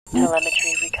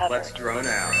Telemetry recovered. Let's drone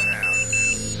out.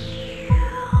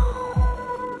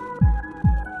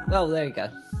 Oh, there you go.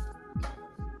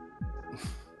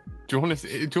 Do you want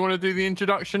to do the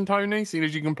introduction, Tony? Seeing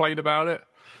as you complained about it.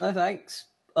 No, thanks.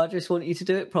 I just want you to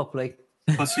do it properly.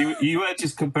 Plus, you were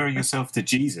just comparing yourself to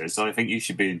Jesus. I think you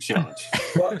should be in charge.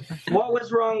 What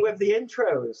was wrong with the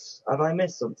intros? Have I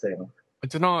missed something? I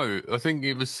don't know. I think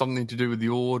it was something to do with the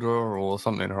order or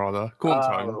something or other. Go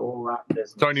on, Tony. All that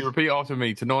business. Tony, repeat after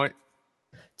me. Tonight.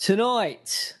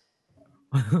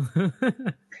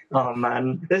 Oh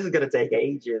man, this is going to take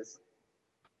ages.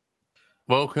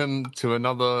 Welcome to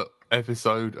another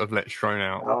episode of Let's Drone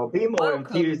Out. I'll be more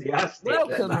enthusiastic.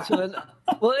 Welcome to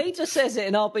Well, he just says it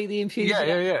and I'll be the enthusiast.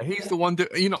 Yeah. He's the one.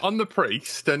 I'm the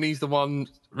priest and he's the one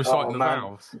reciting the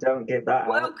vows. Don't give that out.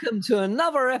 Welcome to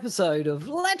another episode of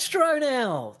Let's Drone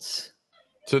Out.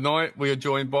 Tonight we are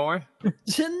joined by...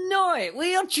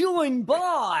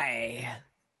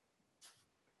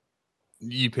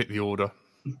 You pick the order.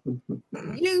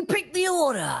 You pick the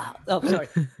order. Oh, sorry.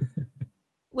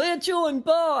 We're joined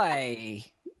by...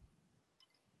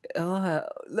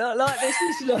 like this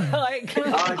is like...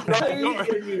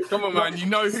 Come on, man. You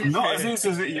know who's Not here. as easy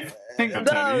as you think, No,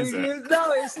 Tony, is it?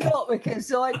 no, it's not,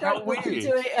 because I don't want to weird.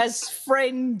 do it as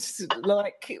friends,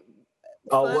 like...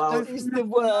 Oh, well. First is the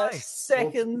worst,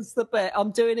 second's the best.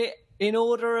 I'm doing it in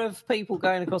order of people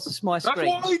going across my That's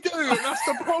screen. what I do, and that's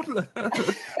the problem.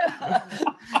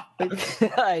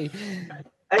 Okay.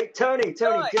 Hey, Tony,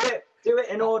 Right. do it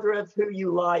in order of who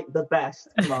you like the best.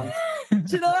 Come on.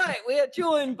 Tonight we are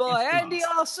joined by Andy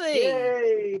RC.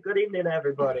 Yay! Good evening,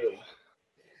 everybody.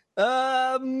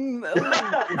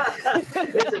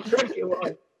 It's a tricky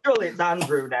one. Surely it's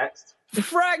Andrew next.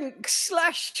 Frank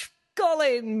 /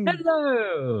 Colin.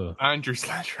 Hello. Andrew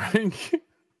 /Frank.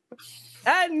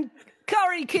 And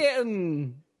Curry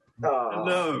Kitten. Oh.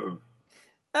 No.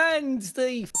 And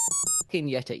the f***ing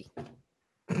Yeti.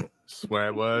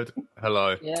 Swear word.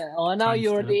 Hello. Yeah, I know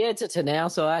you're the editor now,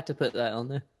 so I had to put that on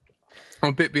there. I'm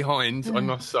a bit behind, I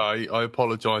must say. I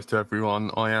apologise to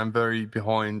everyone. I am very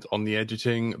behind on the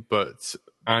editing, but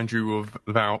Andrew will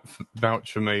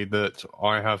vouch for me that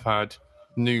I have had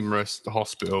numerous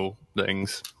hospital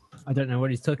things. I don't know what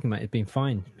he's talking about. He's been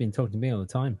fine. He's been talking to me all the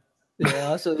time.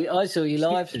 Yeah, I saw you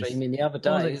live streaming the other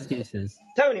All day. excuses.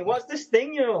 Tony, what's this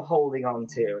thing you're holding on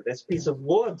to? This piece of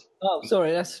wood? Oh,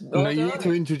 sorry, that's No, you need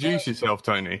to introduce yourself,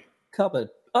 Tony. cupboard.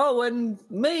 Oh, and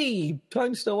me,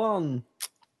 Toaster One.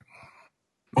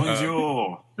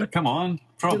 Bonjour. Come on.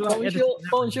 Prompt.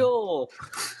 Bonjour.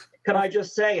 Can I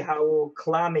just say how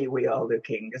clammy we are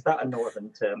looking? Is that a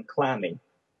northern term? Clammy.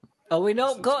 Oh, we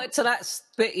not got to that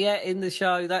bit yet in the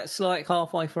show. That's like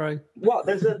halfway through. What?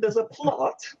 There's a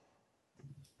plot?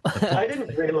 I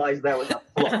didn't realise there was a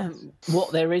plot.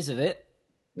 What there is of it.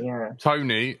 Yeah.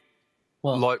 Tony,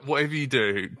 What? like, whatever you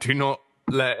do not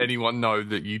let anyone know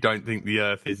that you don't think the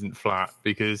Earth isn't flat,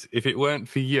 because if it weren't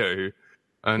for you,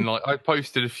 and like I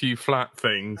posted a few flat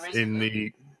things in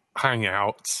the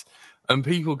Hangouts, and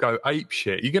people go ape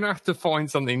shit. You're gonna have to find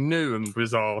something new and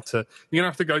bizarre to. You're gonna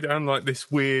have to go down like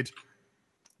this weird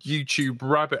YouTube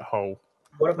rabbit hole.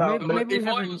 What about Maybe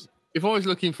If I was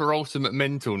looking for ultimate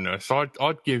mentalness,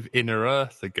 I'd give Inner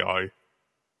Earth a go.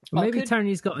 Maybe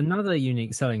Tony's got another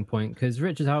unique selling point, because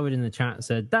Richard Howard in the chat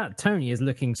said that Tony is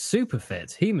looking super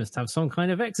fit. He must have some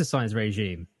kind of exercise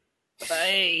regime.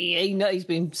 Hey, he's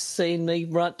been seeing me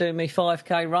doing me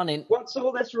 5K running. what's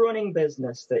all this running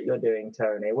business that you're doing,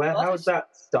 Tony? How's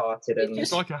that started? And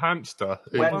It's like a hamster.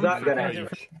 when's that going to end?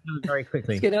 Very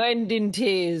quickly. It's going to end in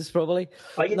tears, probably.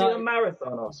 Are you No. doing a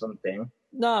marathon or something?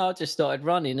 No, I just started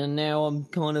running, and now I'm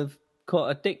kind of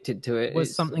quite addicted to it. Was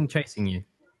It's- something chasing you?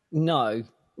 No.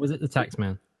 Was it the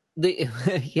taxman?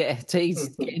 Yeah, he's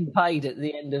getting paid at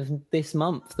the end of this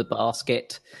month, the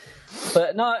basket.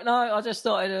 But no, I just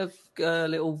started a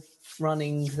little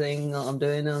running thing that I'm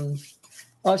doing.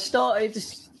 I've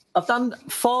done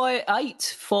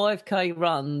 8 5K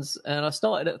runs, and I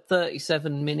started at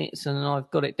 37 minutes, and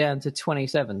I've got it down to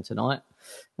 27 tonight.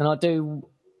 And I do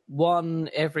one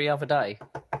every other day.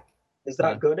 Is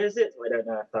that good, is it? I don't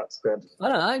know if that's good. I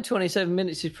don't know, 27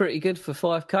 minutes is pretty good for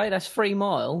 5K. That's 3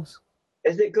 miles.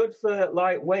 Is it good for,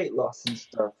 like, weight loss and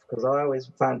stuff? Because I always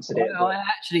fancied it. I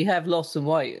actually have lost some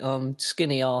weight. I'm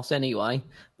skinny ass anyway,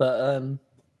 but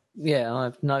yeah,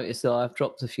 I've noticed that I've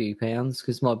dropped a few pounds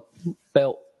because my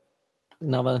belt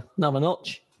another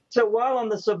notch. So while on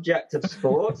the subject of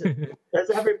sport, has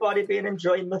everybody been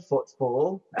enjoying the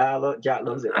football? Look, Jack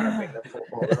loves it when I bring the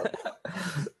football up.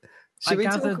 Should we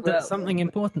I talk gathered that about something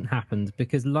important happened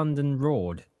because London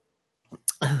roared.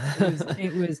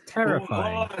 It was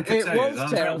terrifying. All I could It tell you was is I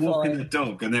was out walking the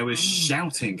terrifying. dog, and there was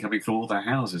shouting coming from all the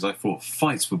houses. I thought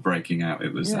fights were breaking out.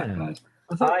 It was that Yeah. bad.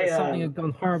 I thought I, that something had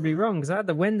gone horribly wrong because I had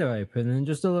the window open and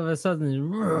just all of a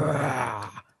sudden,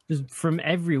 just from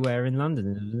everywhere in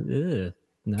London. Ugh,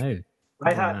 no.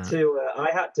 I had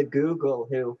to Google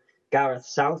who Gareth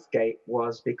Southgate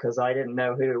was because I didn't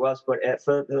know who he was. But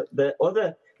for the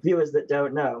other viewers that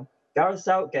don't know, Gareth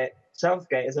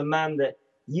Southgate is a man that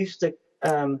used to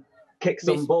kick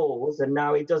some balls, and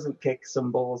now he doesn't kick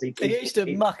some balls. He used to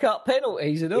muck up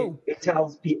penalties and all. He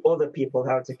tells other people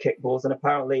how to kick balls, and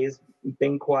apparently he's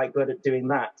been quite good at doing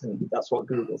that, and that's what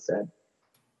Google said.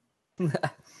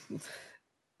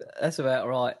 That's about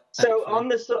right. So actually. on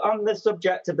the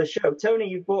subject of the show, Tony,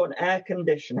 you bought an air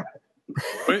conditioner.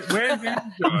 Where's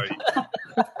NJ?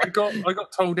 I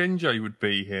got told NJ would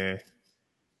be here.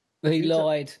 He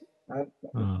lied.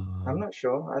 I'm not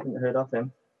sure. I haven't heard of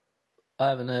him. I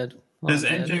haven't heard. Has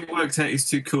NJ worked out he's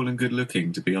too cool and good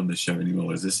looking to be on the show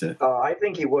anymore? Is this it? Oh, I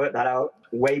think he worked that out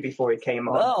way before he came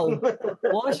on. Oh,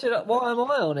 why am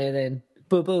I on here then?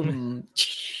 Boom.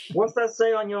 What's that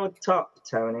say on your top,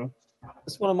 Tony?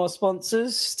 It's one of my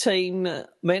sponsors, Team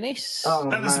Menace. Oh,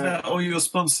 Tell us man. about all your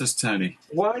sponsors, Tony.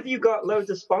 Why have you got loads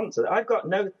of sponsors? I've got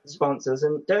no sponsors,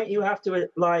 and don't you have to,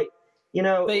 like, you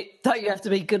know... Don't you have to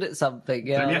be good at something?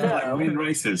 Don't you Yeah. have to like win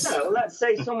races? No, let's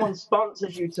say someone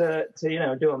sponsors you to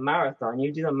do a marathon.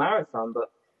 You do the marathon,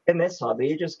 but in this hobby,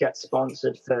 you just get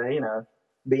sponsored for,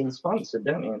 being sponsored,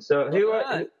 don't you? So who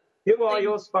are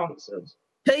your sponsors?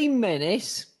 Team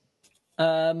Menace,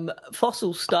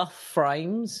 Fossil Stuff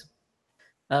Frames,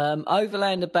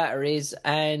 Overlander Batteries,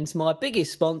 and my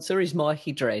biggest sponsor is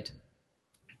Mikey Dread.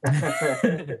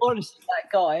 Honestly,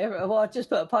 that guy, I just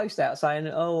put a post out saying,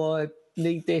 I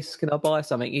need this, can I buy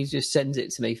something? He just sends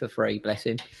it to me for free, bless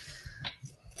him.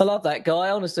 I love that guy.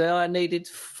 Honestly, I needed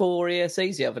 4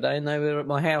 ESCs the other day, and they were at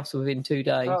my house within 2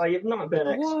 days. Oh, you've not been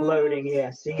exploding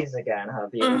ESCs again, have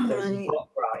you? Those bot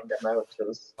grinder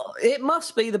motors. It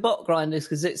must be the bot grinders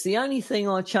because it's the only thing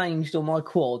I changed on my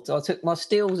quads. I took my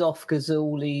steels off because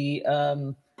all these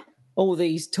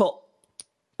top,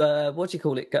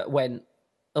 went.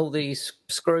 All these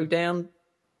screw down.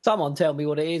 Someone tell me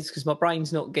what it is because my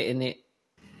brain's not getting it.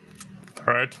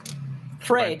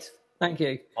 Fred. Thank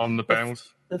you. On the bells.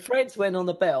 The threads went on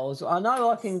the bells. I know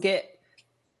I can get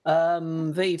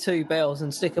V2 bells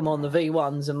and stick them on the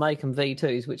V1s and make them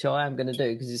V2s, which I am going to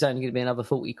do because it's only going to be another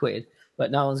 40 quid. But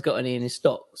no one's got any in his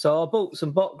stock. So I bought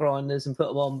some bot grinders and put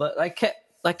them on, but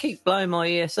they keep blowing my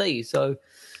ESC. So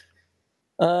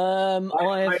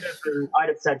I'd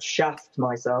have said shaft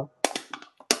myself.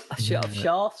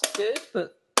 Shaft's good,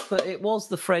 but it was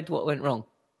the thread what went wrong.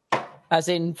 As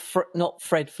in, not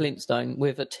Fred Flintstone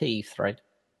with a T thread.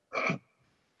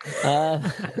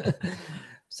 But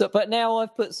now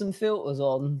I've put some filters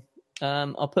on.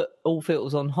 I put all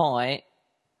filters on high,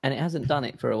 and it hasn't done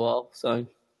it for a while. So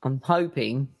I'm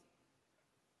hoping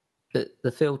that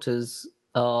the filters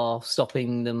are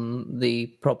stopping the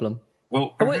problem.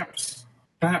 Well, perhaps,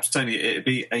 Tony, it'd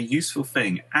be a useful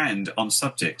thing and on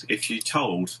subject if you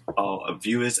told our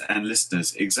viewers and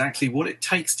listeners exactly what it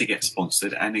takes to get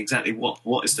sponsored and exactly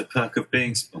what is the perk of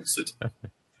being sponsored.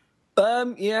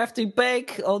 You have to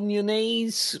beg on your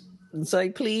knees and say,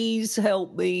 please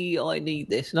help me, I need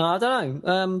this. No, I don't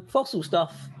know. Fossil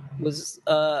Stuff was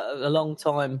a long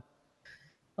time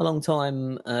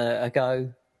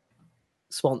ago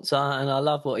sponsor, and I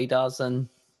love what he does, and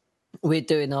we're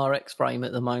doing our X-Frame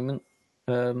at the moment.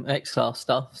 X-Class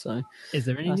stuff. So, is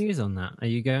there any news on that? Are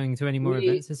you going to any more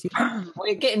events this year?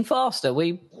 We're getting faster.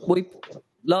 I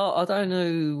don't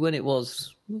know when it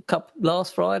was.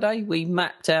 Last Friday, we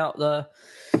mapped out the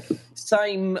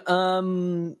same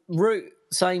route,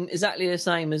 exactly the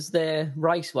same as their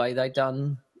raceway they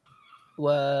done.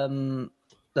 The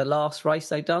last race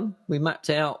they done, we mapped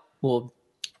out, or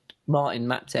Martin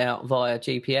mapped out via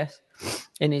GPS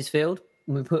in his field.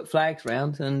 And we put flags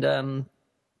round and.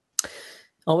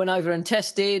 I went over and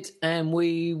tested, and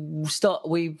we stopped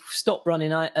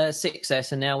running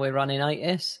 6S, and now we're running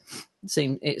 8S.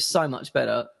 It's so much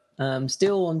better.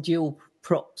 Still on dual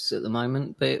props at the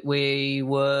moment, but we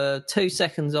were 2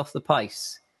 seconds off the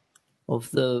pace of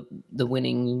the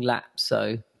winning lap,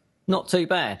 so not too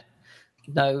bad.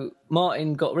 Though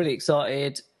Martin got really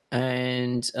excited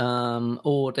and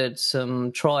ordered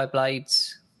some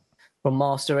tri-blades from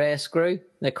Master Air Screw.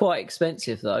 They're quite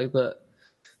expensive though, but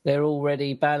they're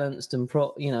already balanced and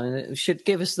it should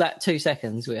give us that 2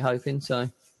 seconds, we're hoping. So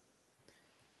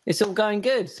it's all going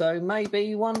good. So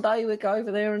maybe one day we'll go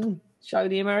over there and show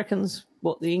the Americans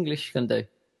what the English can do.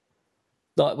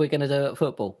 Like we're going to do at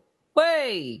football.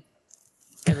 Way!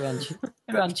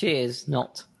 Everyone cheers,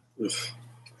 not.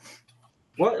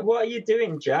 What are you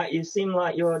doing, Jack? You seem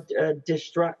like you're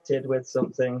distracted with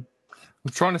something.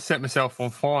 I'm trying to set myself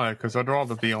on fire because I'd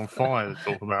rather be on fire than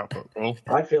talk about football.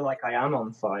 I feel like I am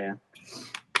on fire.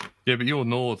 Yeah, but you're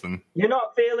northern. You're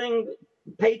not feeling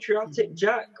patriotic,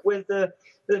 Jack, with the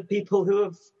people who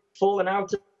have fallen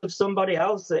out of somebody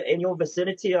else in your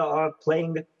vicinity are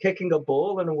kicking a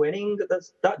ball and winning.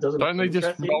 That doesn't. Don't they just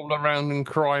interest you? roll around and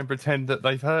cry and pretend that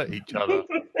they've hurt each other?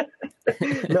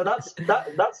 No, that's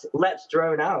Let's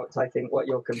Drone Out. I think what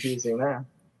you're confusing there.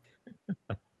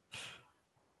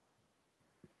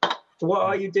 So what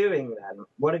are you doing then?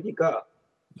 What have you got?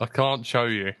 I can't show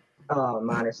you. Oh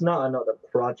man, it's not another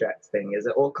project thing, is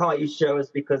it? Or can't you show us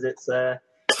because it's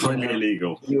Highly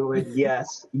illegal. You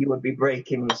would be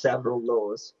breaking several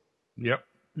laws. Yep.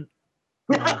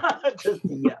 Just,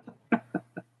 yeah.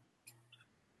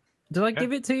 Did I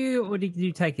give it to you, or did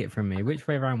you take it from me? Which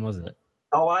way around was it?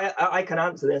 Oh, I can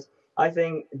answer this. I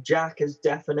think Jack is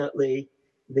definitely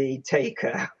the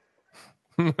taker.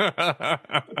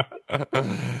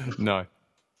 No.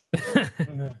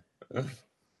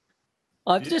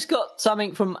 I've just got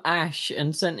something from Ash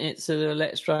and sent it to the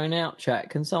Let's Drone Out chat.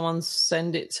 Can someone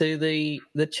send it to the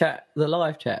chat, the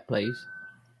live chat, please?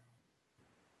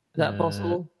 Is that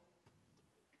possible?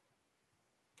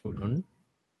 Hold on.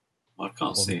 I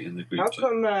can't see it in the group How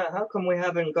chat. come we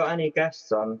haven't got any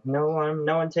guests on? No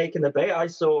one taking the bait. I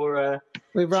saw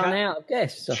We've run out of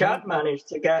guests. I Chad think. managed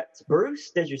to get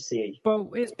Bruce. Did you see? Well,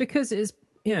 it's because it's,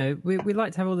 we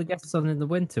like to have all the guests on in the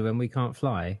winter when we can't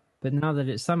fly. But now that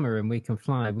it's summer and we can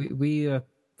fly, we are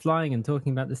flying and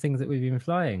talking about the things that we've been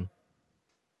flying.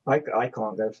 I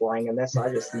can't go flying in this.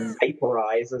 I just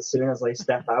vaporize as soon as I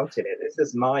step out in it. This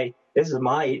is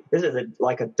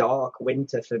like a dark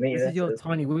winter for me. This is your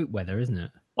tiny woot weather, isn't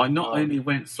it? I not only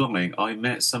went flying, I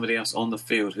met somebody else on the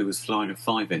field who was flying a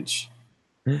 5-inch.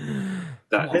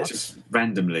 That just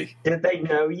randomly. Did they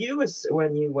know you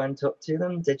when you went up to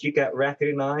them? Did you get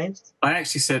recognized? I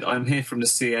actually said, I'm here from the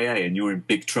CAA and you're in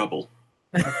big trouble.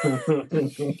 How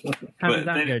did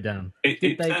that go down?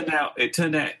 It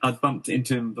turned out I'd bumped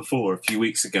into him before a few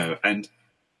weeks ago, and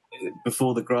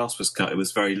before the grass was cut, it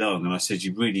was very long, and I said,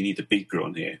 you really need a beaker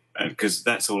on here, because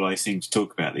that's all I seem to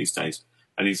talk about these days.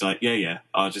 And he's like, yeah,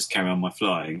 I'll just carry on my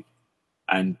flying.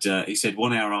 And he said,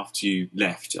 1 hour after you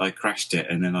left, I crashed it,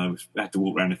 and then I had to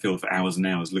walk around the field for hours and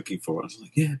hours looking for it. I was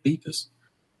like, yeah, beepers.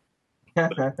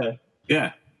 But,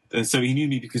 yeah. And so he knew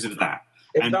me because of that.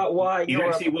 Is that why he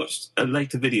actually watched a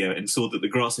later video and saw that the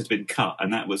grass had been cut,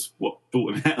 and that was what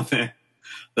brought him out there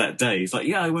that day. He's like,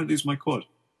 yeah, I won't lose my quad.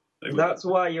 That's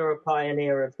why you're a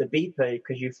pioneer of the beeper,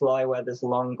 because you fly where there's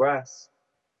long grass.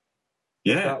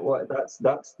 Yeah.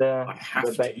 That's the... I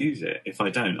have to use it. If I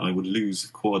don't, I would lose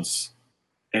quads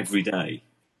every day.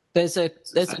 There's a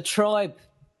tribe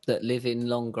that live in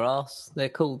long grass. They're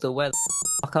called the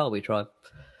Karwi tribe.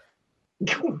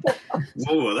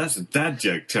 Whoa, that's a dad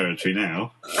joke territory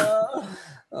now.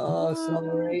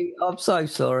 Sorry. I'm so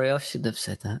sorry. I shouldn't have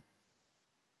said that.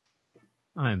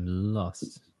 I'm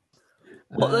lost.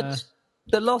 What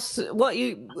the loss? What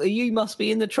you must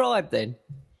be in the tribe then?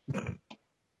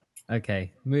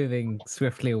 Okay, moving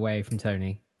swiftly away from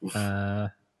Tony. Right,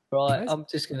 I'm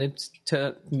just going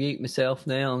to mute myself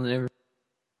now and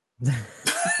everything.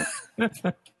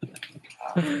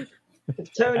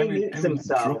 If Tony mutes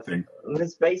himself,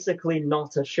 it's basically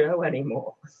not a show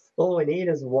anymore. All we need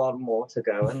is one more to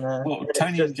go. And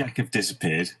Tony and Jack have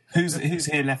disappeared. Who's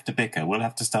here left to bicker? We'll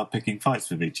have to start picking fights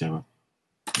with each other.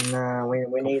 No, we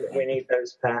need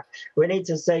those pair. We need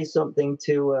to say something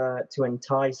to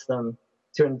entice them.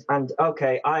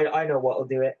 Okay, I know what will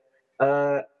do it.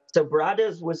 So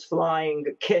Bradders was flying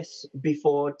Kiss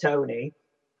before Tony.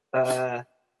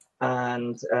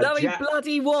 And no, he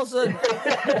bloody wasn't.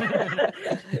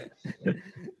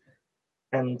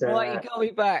 And right, you got me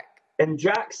back. And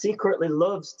Jack secretly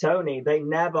loves Tony. They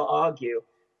never argue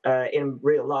in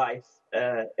real life.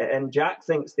 And Jack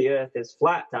thinks the Earth is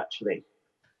flat, actually.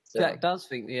 So Jack does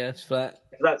think the Earth's flat.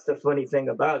 That's the funny thing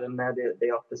about them. They're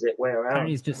the opposite way around.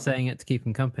 Tony's just saying it to keep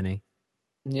him company.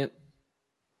 Yep.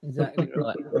 Exactly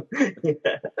right.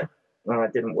 Yeah. Well,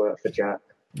 it didn't work for Jack.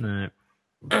 No.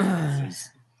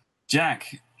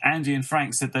 Jack, Andy and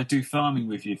Frank said they'd do farming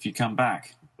with you if you come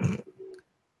back.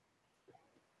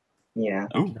 Yeah.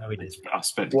 Oh, No, we didn't. I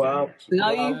spent. No,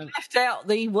 you left out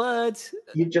the word.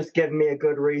 You just give me a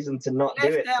good reason to not do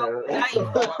it.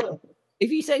 So.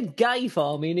 If you said gay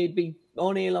farming, he'd be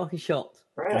on here like a shot.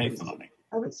 Gay farming.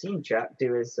 I haven't seen Jack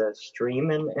do his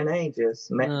stream in ages.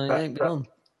 No, he ain't been on.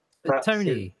 But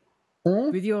Tony,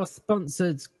 with your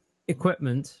sponsored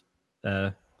equipment,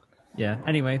 Yeah.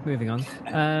 Anyway, moving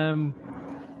on.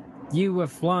 You were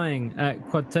flying at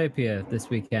Quadtopia this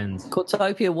weekend.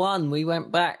 Quadtopia 1, we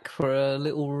went back for a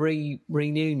little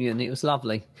reunion. It was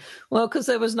lovely. Well, because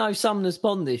there was no Sumner's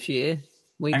Pond this year.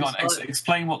 Hang on,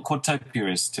 explain what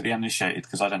Quadtopia is to the uninitiated,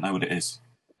 because I don't know what it is.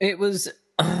 It was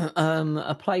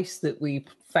a place that we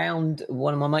found,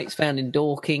 one of my mates found in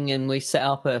Dorking, and we set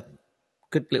up a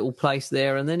good little place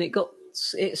there, and then it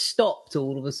stopped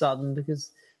all of a sudden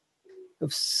because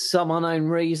of some unknown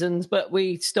reasons, but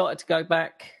we started to go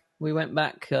back. We went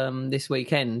back this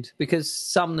weekend because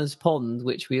Sumner's Pond,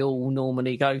 which we all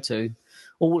normally go to,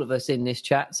 all of us in this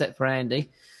chat, except for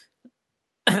Andy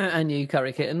and you,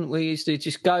 Curry Kitten, we used to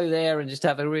just go there and just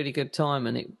have a really good time,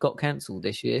 and it got cancelled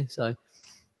this year. So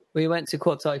we went to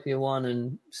Quadtopia 1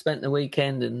 and spent the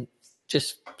weekend and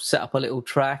just set up a little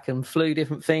track and flew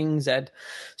different things, had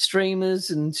streamers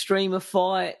and streamer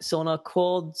fights on our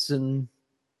quads, and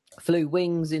flew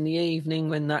wings in the evening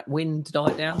when that wind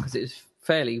died down because it was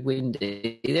fairly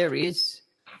windy. There he is.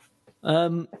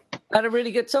 Had a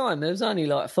really good time. There was only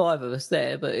like 5 of us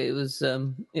there, but it was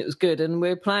good. And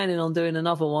we're planning on doing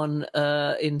another one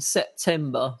in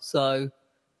September. So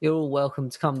you're all welcome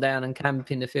to come down and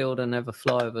camp in the field and have a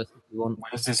fly with us if you want.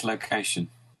 Where's this location?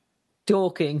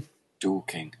 Dorking.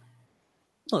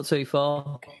 Not too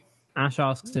far. Ash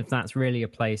asks if that's really a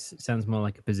place. It sounds more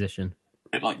like a position. A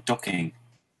bit like docking.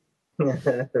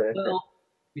 Well,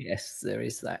 yes, there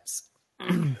is that.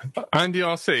 Andy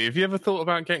RC, have you ever thought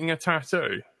about getting a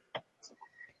tattoo?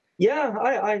 Yeah,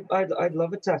 I'd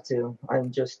love a tattoo.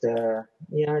 I'm just, I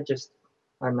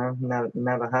don't know,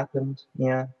 never happened.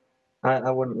 Yeah, I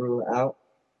wouldn't rule it out.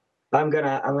 I'm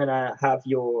gonna have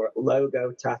your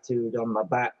logo tattooed on my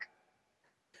back.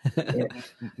 Yeah.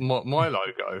 My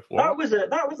logo. What?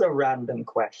 That was a random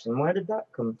question. Where did that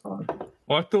come from?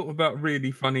 Well, I thought about a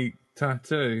really funny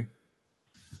tattoo.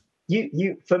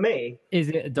 You for me. Is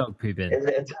it a dog poo bin? Is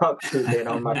it a dog poo bin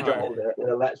on my shoulder with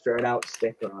a Let's Throw It Out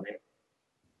sticker on it?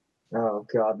 Oh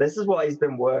God, this is what he's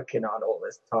been working on all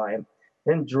this time.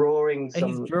 And drawing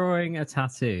some. He's drawing a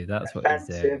tattoo. That's what he's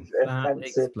doing. That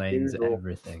explains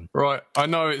everything. Right, I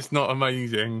know it's not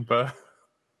amazing, but.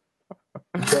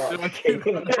 I thought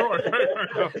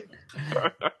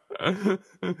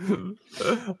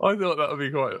that would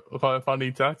be quite a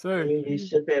funny tattoo. You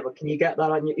should be able. Can you get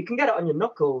that on you? You can get it on your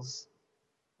knuckles.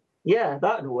 Yeah,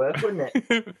 that'd work, wouldn't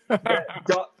it?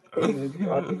 Dot on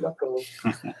your knuckles.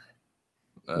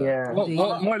 Yeah. What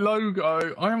my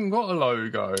logo? I haven't got a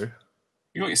logo.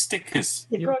 You got your stickers.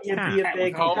 You've got your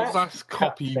big. Oh, that's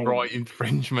copyright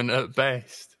infringement at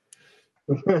best.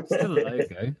 It's still a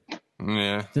logo.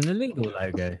 Yeah. It's an illegal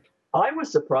logo. I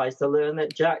was surprised to learn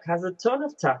that Jack has a ton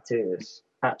of tattoos,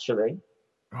 actually.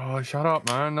 Oh, shut up,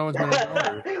 man. No one's going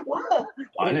to know. What?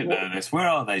 I didn't know this. Where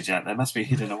are they, Jack? They must be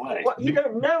hidden away. What? You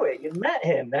don't know it. You've met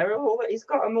him. He's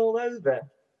got them all over.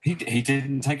 He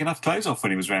didn't take enough clothes off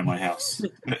when he was around my house,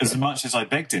 as much as I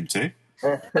begged him to.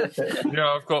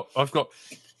 Yeah, I've got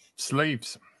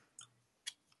sleeves.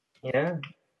 Yeah.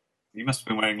 You must have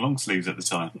been wearing long sleeves at the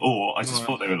time. Or I just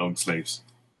thought they were long sleeves.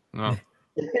 No.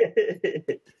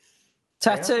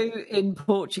 Tattoo in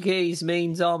Portuguese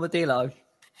means armadillo.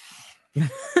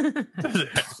 That's in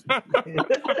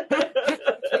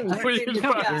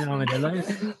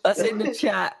the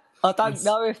chat. I don't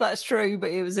know if that's true, but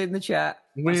it was in the chat.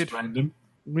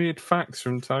 Weird facts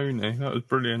from Tony. That was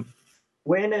brilliant.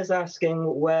 Wayne is asking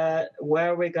where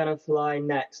we're going to fly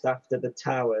next after the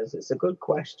towers. It's a good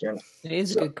question. It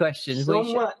is a good question.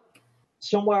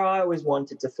 Somewhere I always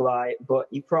wanted to fly, but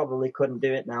you probably couldn't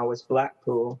do it now, was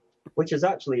Blackpool, which is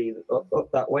actually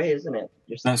up that way, isn't it?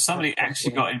 No, somebody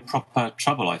actually got in proper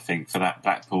trouble, I think, for that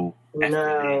Blackpool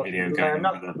video going.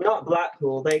 Not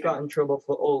Blackpool. They got in trouble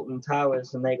for Alton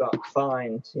Towers and they got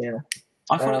fined. Yeah,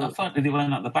 I thought they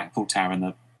went up the Blackpool Tower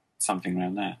and something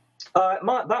around there. That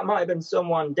might have been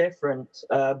someone different,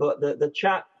 but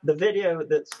the video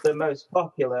that's the most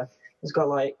popular has got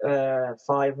like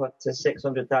 500 to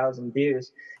 600,000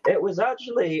 views. It was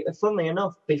actually, funnily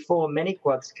enough, before mini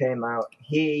quads came out.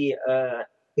 He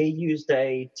used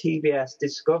a TBS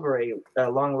Discovery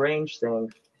long range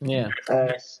thing. Yeah.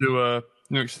 Next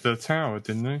to the tower,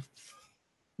 didn't he?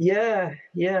 Yeah.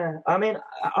 I mean,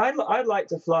 I'd like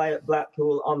to fly at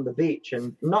Blackpool on the beach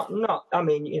and not go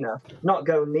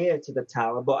near to the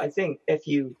tower. But I think if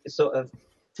you sort of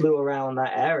flew around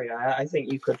that area, I think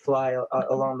you could fly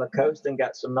along the coast and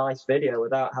get some nice video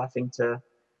without having to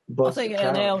bust. I think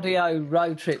an LDO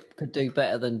road trip could do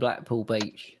better than Blackpool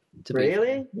Beach.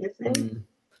 Really? You think?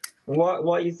 What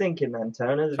are you thinking then,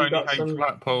 Tony? Tony hates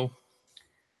Blackpool.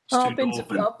 I've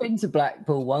been to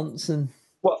Blackpool once and.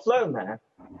 What, flown there?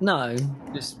 No,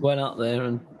 just went up there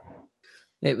and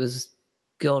it was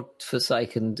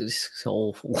God-forsaken. It's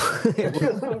awful.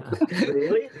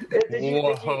 Really?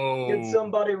 Did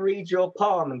somebody read your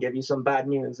palm and give you some bad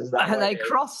news? Is that And what they it is?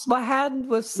 crossed my hand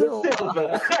with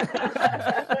silver.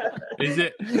 Is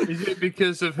it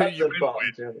because of who That's you a went bot,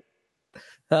 with? Jim.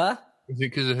 Huh? Is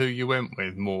it because of who you went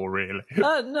with more, really? No.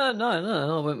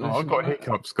 I went with I've got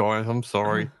hiccups, guys. I'm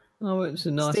sorry. I went with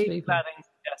some nice Steve people. Padding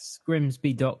suggests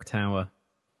Grimsby Dock Tower.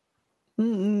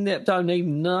 Don't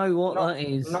even know what that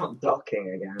is. Not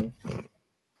docking again.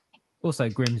 Also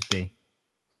Grimsby.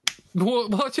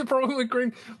 What's your problem with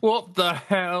Grim? What the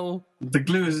hell? The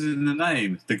glue is in the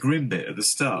name, the grim bit at the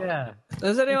start. Yeah.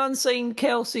 Has anyone seen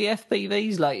Kelsey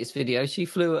FPV's latest video? She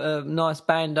flew a nice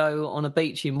bando on a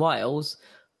beach in Wales.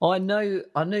 I knew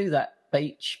that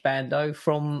beach bando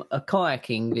from a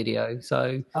kayaking video.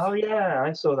 So Oh yeah,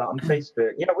 I saw that on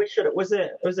Facebook. Yeah, we should. Was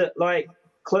it like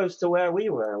close to where we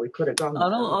were? We could have gone.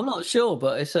 I'm not sure,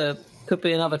 but could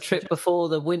be another trip before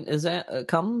the winter's out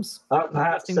comes.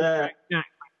 Perhaps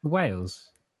Wales.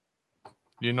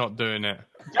 You're not doing it.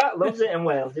 Jack loves it in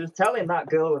Wales. He was telling that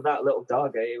girl with that little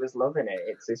dog, he was loving it.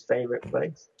 It's his favourite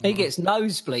place. He gets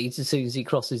nosebleeds as soon as he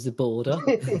crosses the border.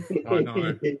 I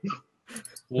know.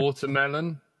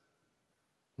 Watermelon?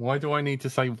 Why do I need to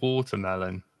say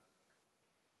watermelon?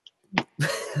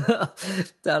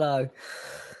 Don't know.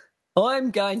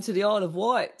 I'm going to the Isle of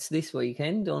Wight this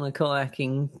weekend on a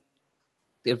kayaking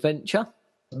adventure.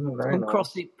 Very I'm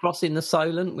nice. crossing the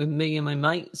Solent with me and my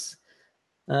mates.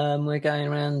 We're going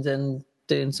around and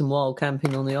doing some wild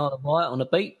camping on the Isle of Wight on a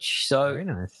beach. So Very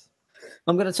nice.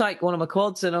 I'm going to take one of my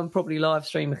quads and I'll probably live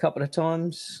stream a couple of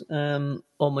times on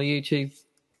my YouTube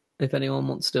if anyone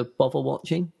wants to bother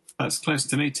watching. That's close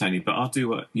to me, Tony, but I'll do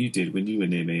what you did when you were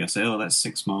near me. I say, that's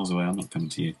 6 miles away. I'm not coming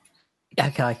to you.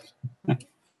 Okay.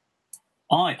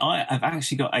 I have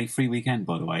actually got a free weekend,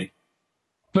 by the way.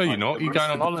 No, you're not. the You're rest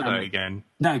going on of the holiday family. again.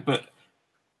 No, but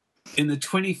in the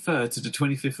 23rd to the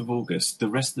 25th of August, the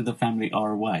rest of the family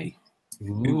are away.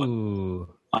 Ooh.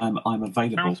 I'm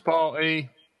available House party.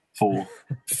 for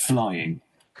flying.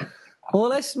 Well,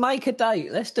 let's make a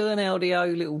date. Let's do an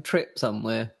LDO little trip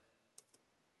somewhere.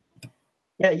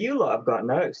 Yeah, you lot have got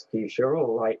no excuse. You're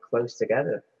all like close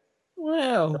together.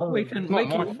 Well, we can. It's not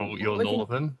my fault you're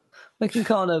northern. We can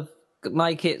kind of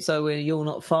make it so you're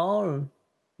not far and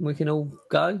we can all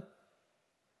go.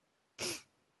 I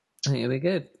think it'll be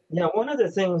good. Yeah, one of the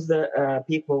things that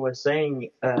people were saying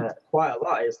quite a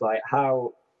lot is like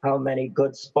how many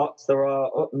good spots there are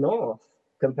up north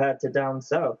compared to down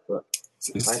south. But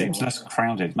It seems less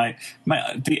crowded, mate.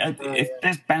 If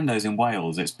there's bandos in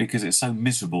Wales, it's because it's so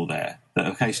miserable there that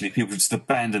occasionally people just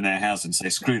abandon their house and say,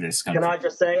 "Screw this." Can I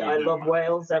just say I love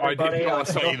Wales, everybody? I did not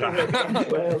say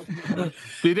that. Wales.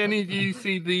 Did any of you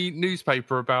see the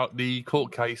newspaper about the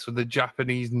court case with the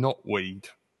Japanese knotweed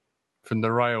from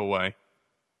the railway?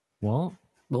 What?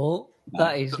 Well,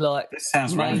 that is like This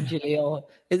sounds right. majorly odd.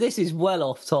 This is well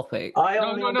off topic. I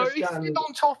No, only it's understand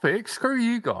on topic. Screw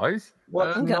you guys.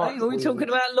 what's Okay, not are we talking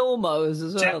about lawnmowers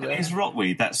as well? Japanese Then?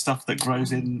 rockweed, that stuff that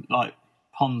grows in like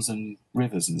ponds and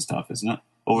rivers and stuff, isn't it?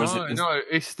 Or is it? No,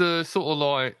 it's the sort of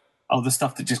like Oh, the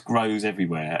stuff that just grows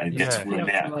everywhere and gets Yeah.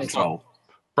 really out of control.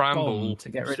 bramble. Bomb to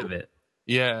get rid of it.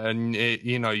 Yeah, and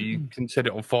you can set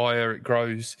it on fire. It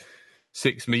grows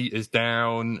 6 meters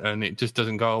down, and it just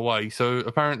doesn't go away. So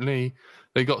apparently,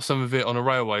 they got some of it on a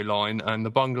railway line, and the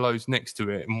bungalows next to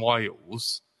it in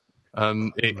Wales.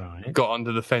 It Right. got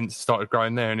under the fence, started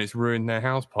growing there, and it's ruined their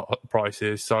house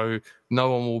prices. So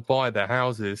no one will buy their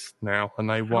houses now, and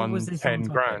they won was this on 10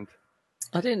 topic? grand.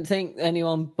 I didn't think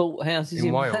anyone bought houses In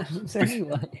in Wales. Wales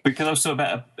anyway. Because I was talking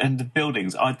about and the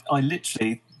buildings. I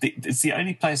literally, it's the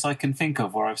only place I can think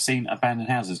of where I've seen abandoned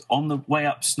houses. On the way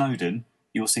up Snowdon,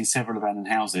 you'll see several abandoned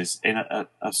houses in a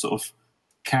sort of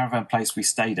caravan place we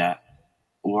stayed at,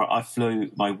 where I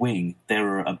flew my wing.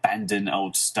 There are abandoned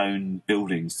old stone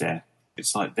buildings there.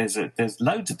 It's like there's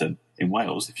loads of them in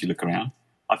Wales if you look around.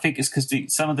 I think it's because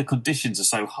some of the conditions are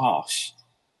so harsh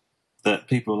that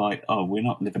people are like, oh, we're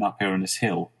not living up here on this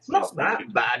hill. It's not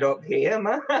that bad up here,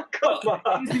 man. Come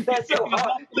on. That's so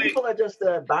hard. People are just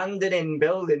abandoning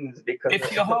buildings because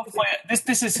If you're halfway,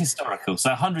 this is historical. So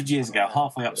 100 years ago,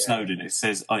 halfway up Snowdon, it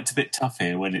says, oh, it's a bit tough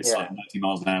here when it's like 90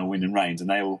 miles an hour wind and rains,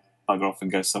 and they all bugger off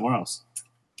and go somewhere else.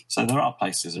 So there are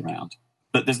places around.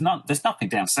 But there's nothing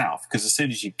down south, because as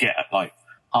soon as you get like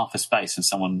half a space and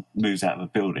someone moves out of a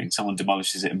building, someone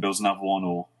demolishes it and builds another one,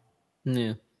 or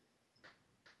Yeah.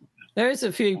 There is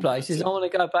a few places. I want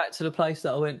to go back to the place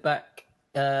that I went back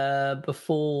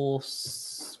before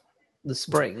the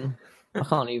spring. I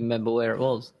can't even remember where it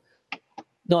was.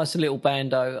 Nice little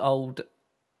bando, old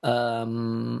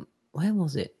Where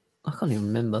was it? I can't even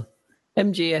remember.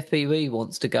 MGFPV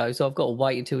wants to go, so I've got to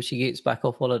wait until she gets back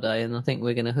off holiday, and I think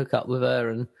we're going to hook up with her.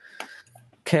 And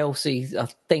Kelsey, I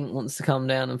think, wants to come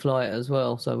down and fly it as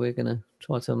well, so we're going to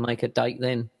try to make a date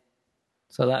then.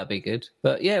 So that'd be good.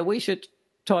 But yeah, we should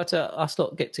try to us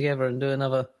lot get together and do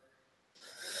another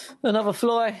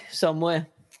fly somewhere.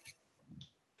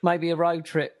 Maybe a road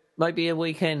trip, maybe a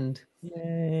weekend.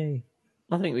 Yay!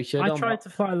 I think we should. I tried to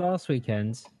fly last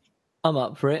weekend. I'm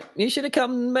up for it. You should have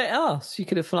come and met us. You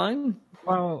could have flown.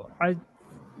 Well, I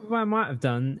might have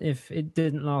done if it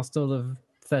didn't last all of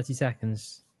 30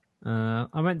 seconds. I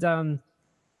went down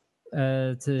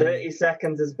to... 30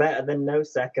 seconds is better than no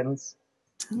seconds.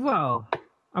 Well,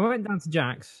 I went down to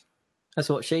Jack's. That's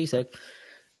what she said.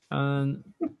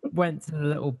 Went to the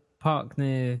little park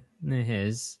near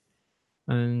his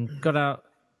and got out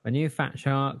a new Fat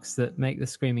Sharks that make the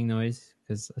screaming noise,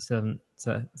 because I still haven't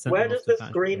sent Where them does off to the Fat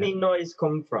screaming noise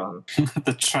come from?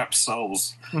 The trapped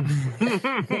souls.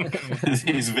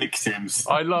 His victims.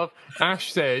 I love.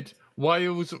 Ash said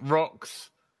Wales rocks.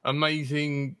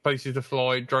 Amazing places to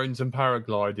fly, drones and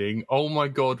paragliding. Oh my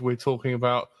god, we're talking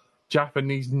about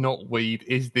Japanese knotweed.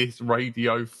 Is this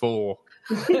Radio 4?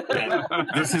 Yeah,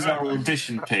 this is our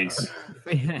audition piece.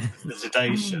 Yeah. The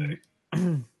Today Show.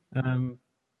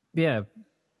 Yeah.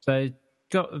 So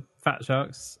got the Fat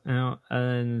Sharks out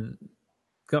and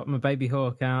got my Baby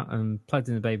Hawk out and plugged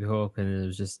in the Baby Hawk, and it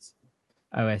was just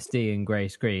OSD and grey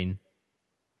screen,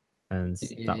 and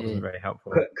that wasn't very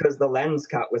helpful. Because the lens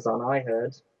cap was on, I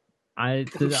heard. I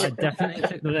definitely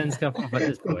took the lens cap off at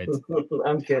this point.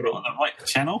 I'm kidding. On the right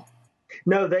channel?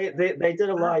 No, they did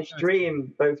a live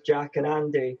stream, both Jack and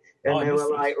Andy, and they were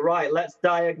like, right, let's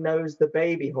diagnose the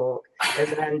Baby Hawk. And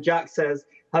then Jack says,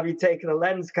 have you taken the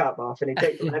lens cap off? And he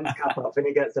takes the lens cap off and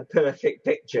he gets a perfect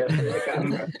picture of the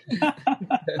camera.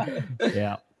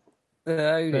 Yeah.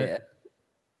 Oh, yeah.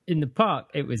 In the park,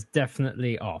 it was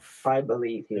definitely off. I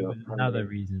believe There you. was another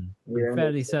reason. Yeah, I'm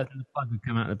fairly certain the plug would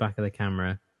come out the back of the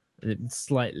camera.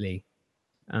 Slightly.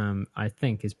 I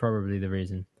think is probably the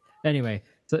reason. Anyway,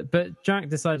 but Jack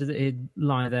decided that he'd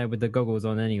lie there with the goggles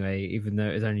on anyway, even though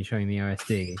it was only showing the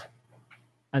OSD.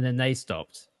 And then they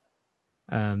stopped.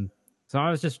 So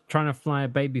I was just trying to fly a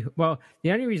Baby... Well,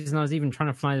 the only reason I was even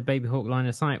trying to fly the Baby Hawk line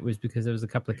of sight was because there was a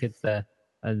couple of kids there,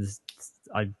 and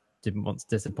I didn't want to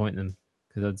disappoint them,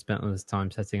 because I'd spent all this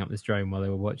time setting up this drone while they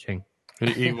were watching.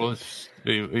 He was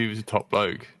a top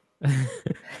bloke.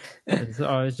 So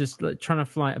I was just trying to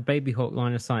fly a Baby Hawk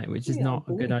line of sight, which is not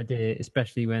a good idea,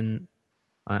 especially when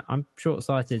I'm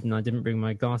short-sighted and I didn't bring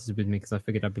my glasses with me because I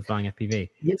figured I'd be flying FPV.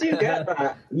 You do get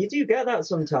that. You do get that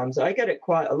sometimes. I get it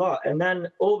quite a lot. And then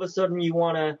all of a sudden you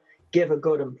want to give a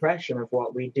good impression of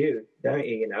what we do, don't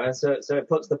you? You know, so it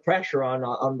puts the pressure on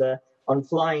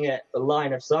flying at the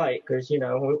line of sight, because, you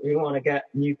know, we want to get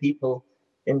new people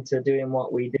into doing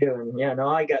what we do. And, yeah, no,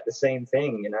 I get the same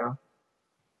thing, you know.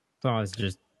 So I was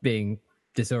just being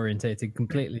disorientated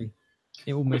completely.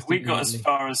 We got as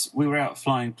far as we were out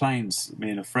flying planes, me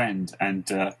and a friend, and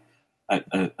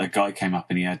a guy came up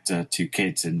and he had 2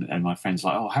 kids, and my friend's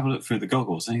like, oh, have a look through the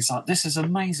goggles. And he's like, this is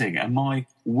amazing. And my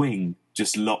wing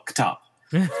just locked up.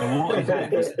 So what he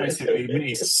had was basically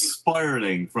me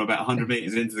spiraling from about 100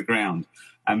 metres into the ground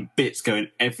and bits going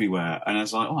everywhere. And I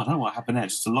was like, oh, I don't know what happened there,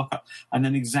 just a lock up. And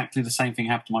then exactly the same thing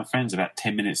happened to my friends about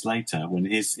 10 minutes later when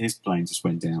his plane just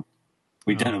went down.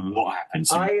 We don't know what happened.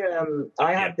 So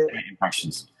I had great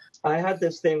impressions. I had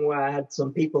this thing where I had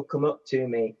some people come up to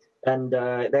me, and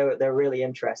they're really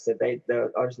interested. I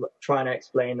was trying to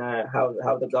explain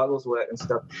how the goggles work and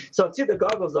stuff. So I took the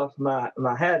goggles off my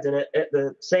head, and at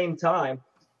the same time,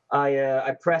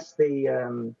 I pressed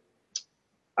the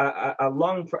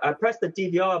I pressed the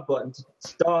DVR button to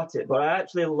start it, but I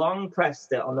actually long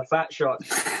pressed it on the Fat Shark,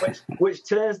 which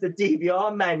turns the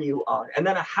DVR menu on, and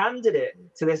then I handed it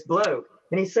to this bloke,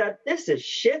 and he said, "This is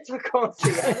shit. I can't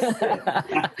see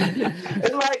anything."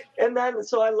 and then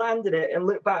so I landed it and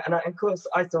looked back, and of course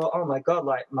I thought, "Oh my god,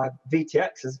 like my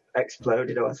VTX has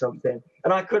exploded or something,"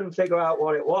 and I couldn't figure out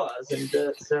what it was, and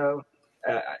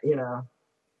you know.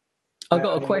 I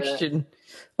got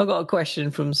a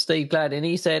question from Steve Gladden.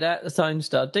 He said at the Tone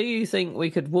Star, do you think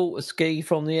we could water ski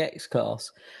from the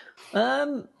X-Class?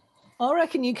 I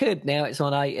reckon you could. Now it's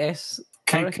on 8S.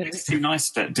 Steve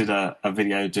Neistat did a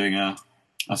video doing a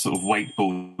sort of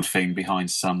wakeboard thing behind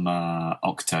some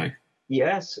Octo.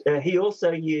 Yes, he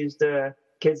also used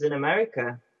Kids in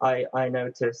America, I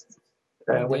noticed,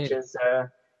 which is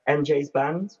NJ's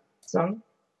band song.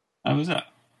 Oh, was that?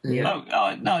 Yeah.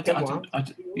 No, I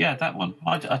didn't. Yeah, that one.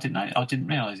 I didn't know. I didn't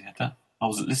realise he had that. I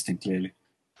wasn't listening clearly.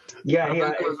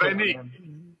 Yeah,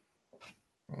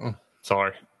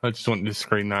 Sorry, I just wanted to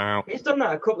screen that out. He's done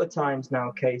that a couple of times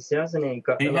now, Casey, hasn't he?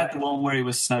 He had the one where he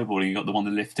was snowboarding. He got the one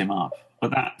that lifted him up,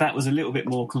 but that was a little bit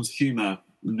more consumer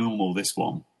normal. This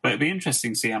one, but it'd be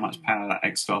interesting to see how much power that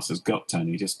X Class has got.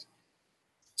 Tony, just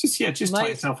tie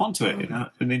yourself onto it,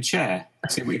 and then share.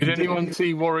 See what you Did can do. anyone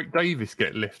see Warwick Davis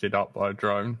get lifted up by a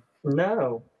drone?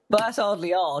 No. But that's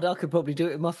hardly hard. I could probably do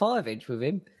it with my 5-inch with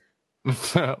him.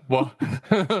 What? man.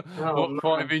 What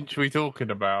 5-inch are we talking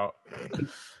about?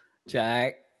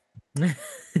 Jack.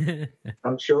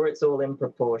 I'm sure it's all in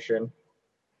proportion.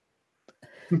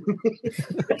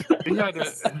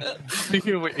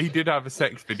 He did have a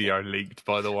sex video leaked,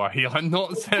 by the way. I'm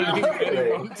not telling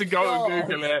anyone to go and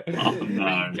Google it. Oh,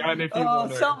 no. You can if you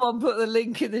want it. Someone put the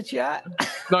link in the chat.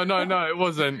 No, it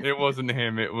wasn't. It wasn't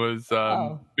him. It was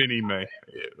Mini Me,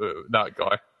 that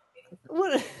guy.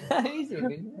 What is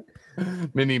it?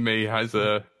 Mini Me has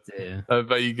a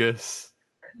Vegas.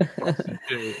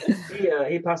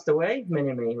 He passed away,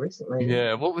 Mini-Me, recently.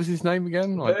 Yeah, what was his name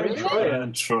again? Vern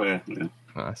Troyer. Troyer. Yeah.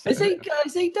 Has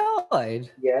he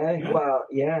died? Yeah, well,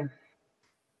 yeah.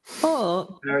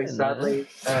 Oh, Very sadly.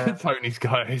 Tony's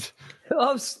guys.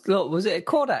 Was it a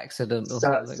quad accident or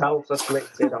something?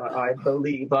 Self-afflicted, I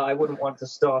believe. I wouldn't want to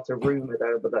start a rumour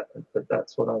though, but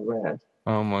that's what I read.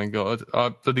 Oh my god!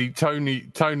 Bloody Tony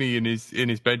in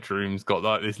his bedroom's got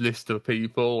like this list of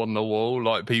people on the wall,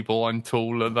 like people I'm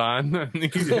taller than. And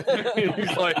he's like,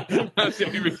 that's the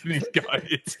only reason he's got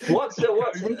it. What's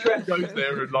interesting? Goes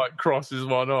there and like crosses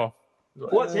one off.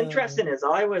 What's interesting is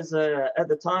I was at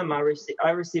the time I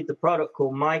received a product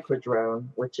called Microdrone,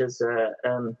 which is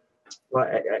from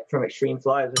Extreme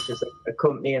Flyers, which is a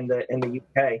company in the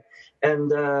UK,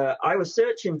 and I was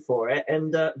searching for it,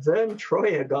 and Vern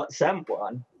Troyer got sent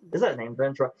one. Is that his name,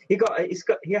 Vern Troyer? He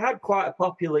had quite a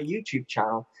popular YouTube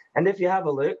channel, and if you have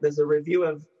a look, there's a review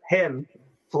of him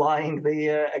flying the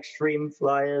Extreme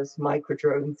Flyers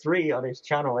Microdrone 3 on his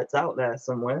channel. It's out there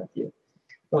somewhere if you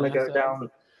want to go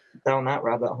down that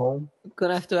rabbit hole. I'm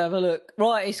gonna have to have a look.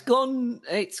 Right, it's gone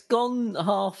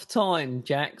half time,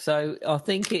 Jack. So I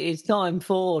think it is time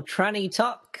for Tranny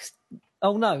Tuck.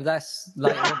 Oh no, that's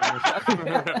later on in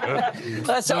the show.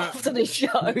 That's after the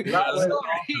show.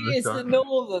 It's the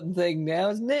Northern thing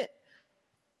now, isn't it?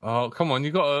 Oh come on,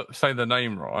 you got to say the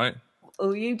name right.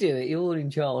 Oh, you do it. You're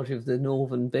in charge of the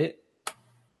Northern bit.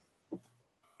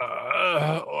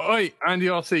 Wait, Andy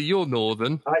RC, you're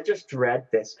Northern. I just dread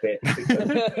this bit.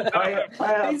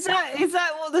 Is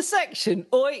that what the section?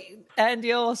 Oi, Andy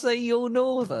RC, you're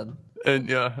Northern. And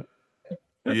yeah.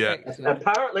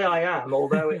 Apparently I am,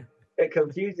 although it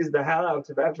confuses the hell out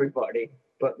of everybody.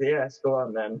 But yes, go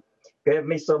on then. Give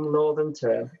me some northern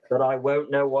term that I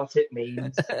won't know what it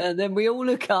means. And then we all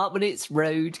look up and it's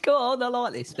rude. Go on, I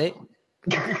like this bit.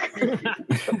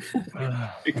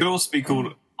 It could also be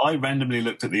called, I randomly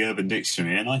looked at the Urban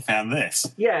Dictionary and I found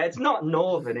this. Yeah, it's not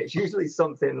northern. It's usually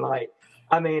something like,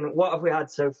 I mean, what have we had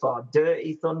so far?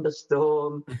 Dirty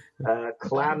thunderstorm,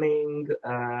 clamming.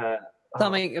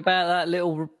 Something about that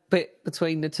little bit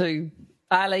between the two.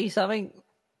 Ali, something.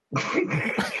 I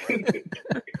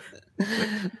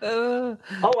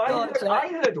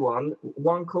heard one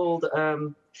called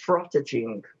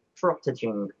Throttaging.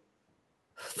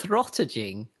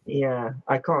 Throttaging? Yeah,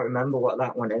 I can't remember what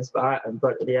that one is, but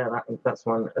yeah, that's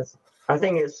one. I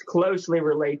think it's closely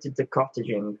related to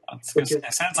cottaging.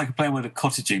 It sounds like a plain word of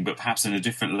cottaging, but perhaps in a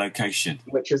different location.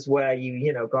 Which is where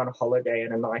you go on a holiday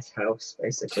in a nice house,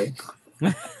 basically.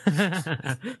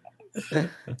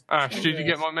 Ash, did you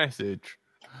get my message?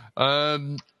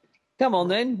 Come on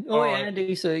then. Oi, right.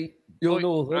 Andy C. You're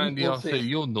Northern. Andy RC,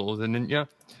 you're Northern, aren't you?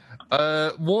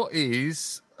 What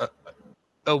is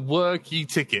a worky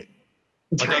ticket?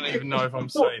 I don't even know if I'm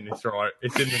saying this right.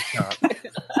 It's in the chat.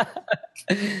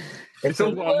 It's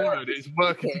all one word. It's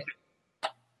worky ticket.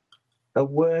 A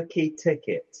worky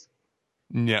ticket?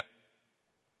 Yeah.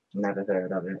 Never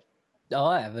heard of it.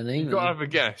 I haven't either. You've got to have a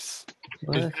guess.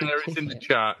 It's in the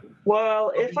chat.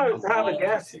 Well, if I was to have a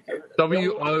guess...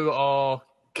 WORKY.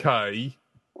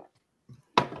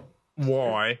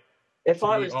 If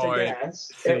I was to guess...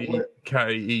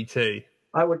 CKET.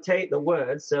 I would take the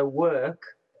word, so work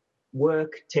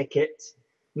ticket,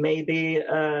 maybe,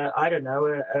 I don't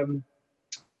know,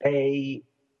 a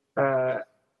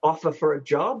offer for a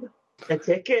job, a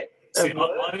ticket. See,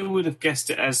 I would have guessed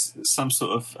it as some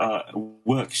sort of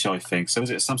work shy thing. So is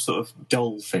it some sort of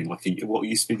dole thing, like what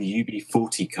used to be the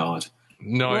UB40 card?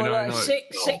 No.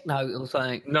 Sick note or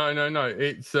something. No.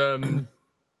 It's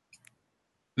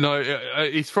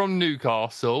it's from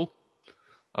Newcastle.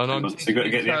 And so you've got to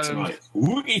get the accent right.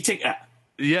 Woogie ticket.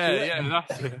 Yeah,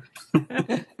 that's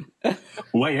it.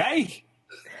 Wait, eh?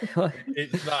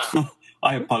 It's that.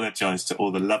 I apologise to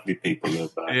all the lovely people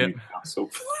of Yeah. Newcastle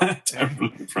for that terrible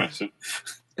impression.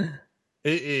 It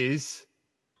is.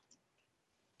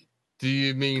 Do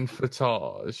you mean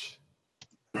frottage?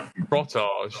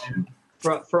 Frottage.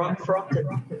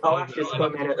 Oh, Ash is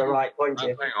coming in at the right point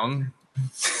here. Hang on.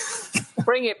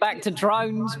 Bring it back to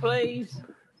drones, please.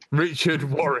 Richard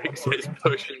Warwick says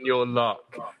pushing your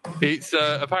luck. It's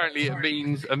apparently it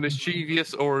means a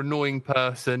mischievous or annoying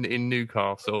person in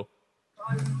Newcastle.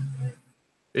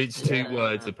 It's two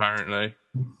words apparently.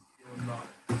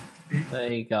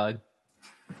 There you go.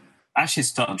 Ash is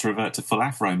starting to revert to full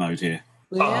afro mode here.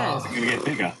 Yes. It's going to get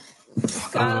bigger.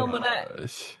 What's going on with that?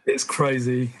 It's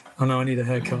crazy. I know I need a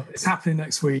haircut. It's happening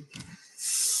next week.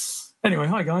 Anyway,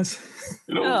 hi guys.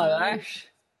 Hello, Ash.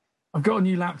 I've got a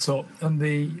new laptop and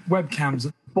the webcam's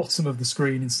at the bottom of the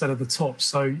screen instead of the top,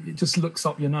 so it just looks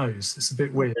up your nose. It's a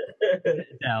bit weird.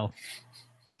 Hell.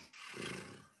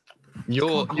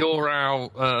 You're our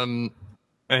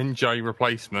NJ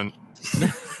replacement.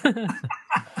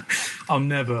 I'll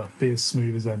never be as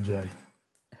smooth as MJ.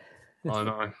 I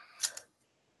know.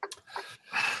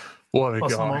 What a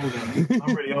Plus, I'm guy. older.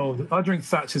 I'm really old. I drink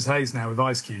Thatcher's Haze now with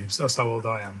ice cubes. That's how old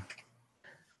I am.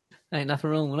 Ain't nothing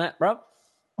wrong with that, bro.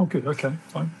 Oh, good. Okay,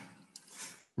 fine.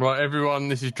 Right, everyone,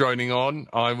 this is Droning On.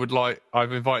 I've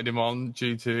invited him on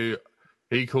due to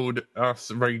he called us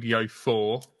Radio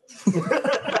 4. So,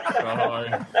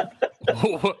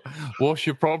 what's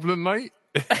your problem, mate?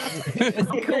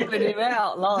 Calling him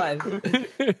out live.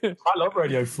 I love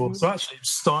Radio 4, so actually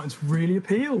it's starting to really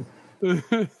appeal.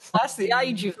 That's the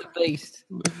age of the beast.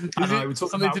 I Is know, it we're talking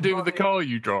something about to do with the car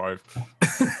you drive?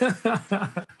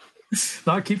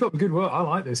 No, keep up the good work. I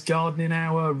like this. Gardening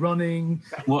hour, running.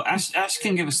 Well, Ash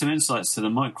can give us some insights to the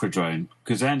microdrone,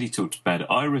 because Andy talked about it.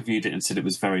 I reviewed it and said it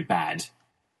was very bad.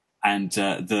 And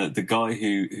the guy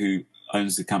who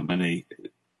owns the company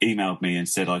emailed me and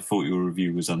said, I thought your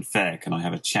review was unfair. Can I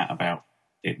have a chat about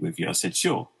it with you? I said,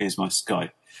 sure, here's my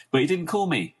Skype. But he didn't call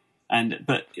me.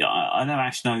 But I know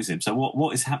Ash knows him. So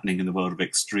what is happening in the world of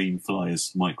extreme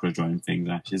flyers, microdrone things,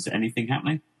 Ash? Is anything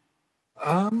happening?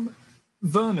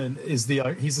 Vernon is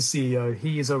he's the CEO.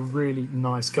 He is a really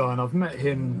nice guy, and I've met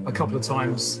him a couple of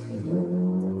times.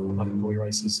 Like boy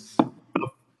races. I've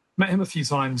met him a few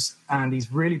times, and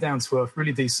he's really down to earth,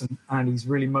 really decent, and he's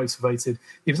really motivated.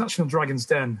 He was actually on Dragon's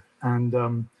Den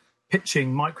and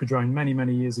pitching microdrone many,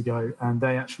 many years ago, and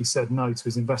they actually said no to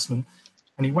his investment,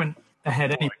 and he went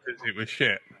ahead anyway. Because it was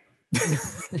shit.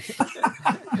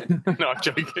 No, I'm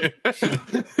joking.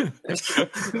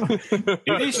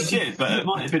 It is shit, but it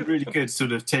might have been really good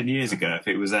sort of 10 years ago if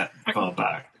it was that far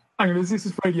back. Hang on, this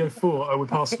is Radio 4. We're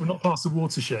not past the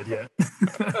watershed yet.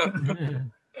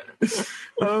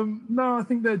 No, I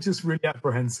think they're just really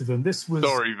apprehensive, and this was...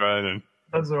 Sorry, Vernon.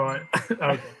 That's all right.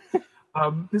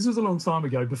 This was a long time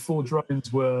ago, before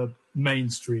drones were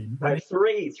mainstream. Like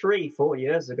 4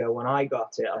 years ago when I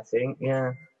got it, I think.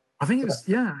 Yeah, I think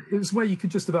it was where you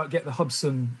could just about get the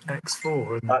Hubsan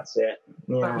X4, and that's it.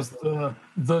 Yeah. that was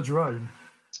the drone.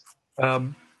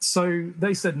 So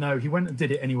they said no. He went and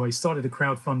did it anyway. Started a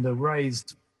crowdfunder,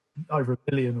 raised over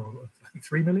 $1 million, or I think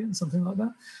 3 million, something like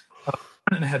that.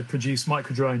 And had produced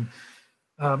microdrone,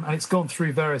 and it's gone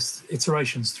through various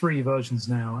iterations, 3 versions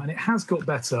now, and it has got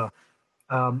better.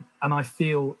 And I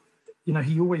feel,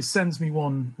 he always sends me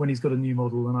one when he's got a new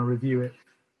model, and I review it.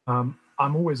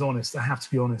 I'm always honest. I have to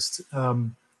be honest.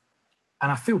 And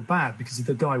I feel bad because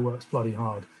the guy works bloody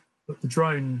hard, but the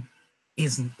drone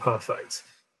isn't perfect.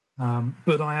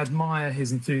 But I admire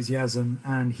his enthusiasm,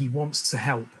 and he wants to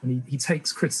help, and he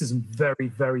takes criticism very,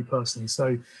 very personally.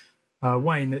 So,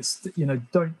 Wayne, it's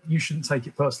you shouldn't take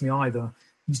it personally either.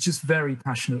 He's just very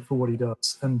passionate for what he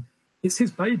does, and it's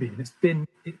his baby.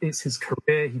 It's his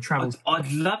career. He travels.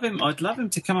 I'd love him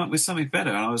to come up with something better,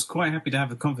 and I was quite happy to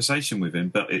have a conversation with him.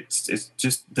 But it's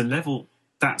just the level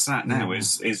that's at now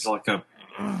is like a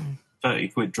 30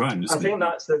 quid drone. I think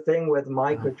that's the thing with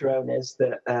microdrone is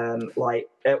that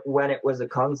when it was a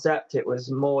concept, it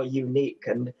was more unique,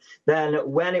 and then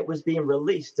when it was being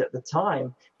released at the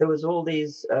time, there was all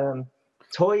these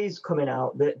toys coming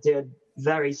out that did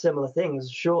very similar things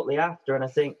shortly after, and I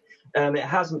think it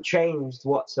hasn't changed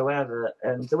whatsoever.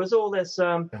 And there was all this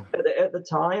at the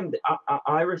time.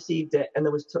 I received it, and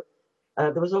there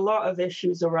was a lot of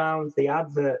issues around the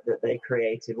advert that they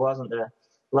created, wasn't there?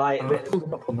 Like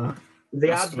Up on that.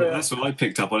 That's what I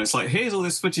picked up on. It's like, here's all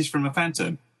this footage from a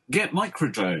Phantom. Get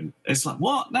microdrone. It's like,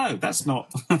 what? No, that's not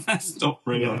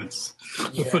really honest.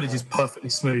 The footage is perfectly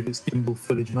smooth. It's gimbal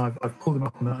footage, and I've pulled him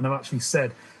up on that, and I've actually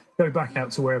said, go back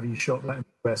out to wherever you shot that in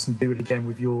the US and do it again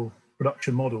with your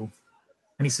production model.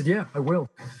 And he said, yeah, I will.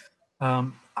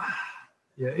 Yeah,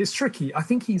 it's tricky. I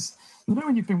think he's,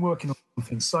 when you've been working on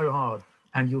something so hard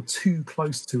and you're too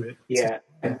close to it,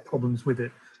 and problems with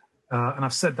it. And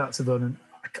I've said that to Vernon.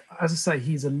 As I say,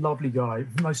 he's a lovely guy,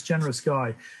 most generous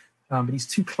guy, but he's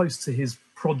too close to his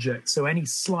project. So any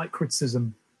slight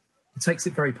criticism, he takes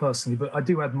it very personally. But I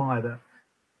do admire that.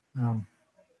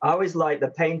 I always like the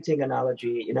painting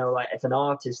analogy, like if an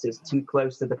artist is too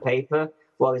close to the paper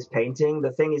while he's painting,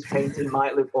 the thing he's painting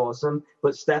might look awesome,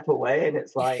 but step away and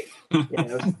it's like,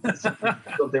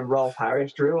 something Rolf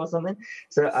Harris drew or something.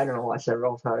 So I don't know why I said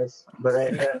Rolf Harris, but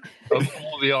of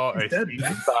all the artists, he's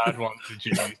a bad one to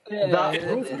choose.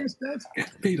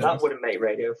 That wouldn't make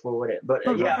Radio 4, would it? But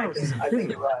I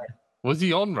think you're right. Was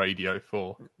he on Radio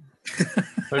 4?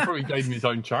 They probably gave him his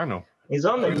own channel. He's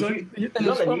on the He's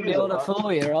probably on a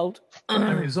 4-year-old. He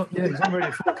was on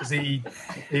Radio 4 because he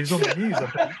was on the news, I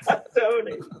think.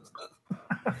 Tony.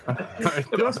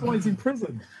 But that's why he's in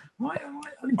prison.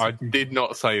 I did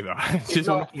not say that. He's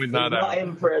not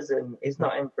in prison. He's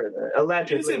not in prison.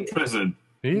 Allegedly. He's in prison.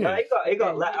 No, he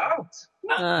got let out.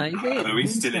 No, he did. No,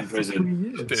 he's still in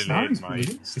prison. Still in, mate.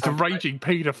 He's a raging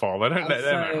paedophile. They don't let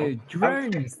them out.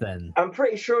 Drones, then. I'm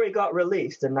pretty sure he got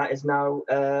released, and that is now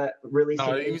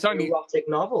releasing he was an erotic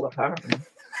novel, apparently.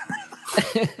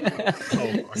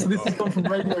 So this has gone from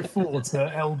Radio 4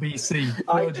 to LBC,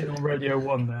 Virgin on Radio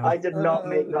 1 now. I did not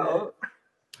make that up.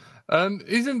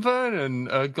 Isn't Vernon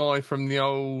a guy from the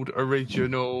old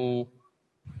original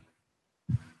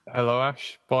Hello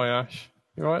Ash? Bye Ash.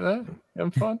 You right there? You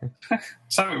having fun?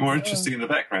 Something more interesting in the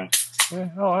background. Yeah.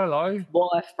 Oh, hello.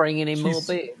 Wife bringing in more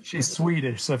beer. She's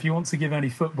Swedish, so if you want to give any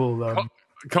football...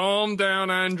 Calm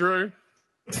down, Andrew.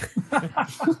 /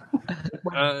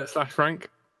 Frank.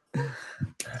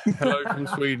 Hello from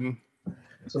Sweden.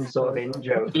 Some sort of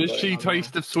in-joke. Does she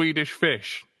taste of Swedish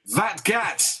fish? That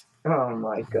gat! Oh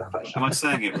my gosh. Am I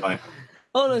saying it right?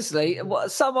 Honestly,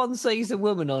 someone sees a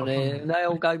woman on here and they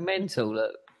all go mental.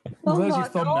 Look. There's your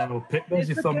thumbnail There's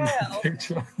your thumbnail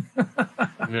picture.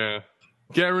 Yeah.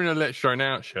 Get her in a Let's Drone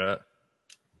Out shirt.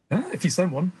 Yeah, if you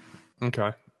send one.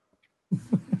 Okay.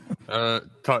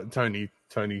 Tony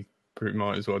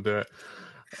might as well do it.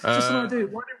 Just an idea.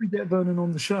 Why don't we get Vernon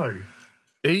on the show?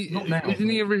 Isn't he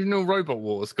the original Robot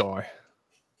Wars guy?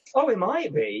 Oh, it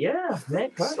might be, yeah.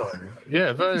 Nick,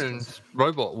 yeah, Vernon's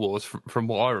Robot Wars, from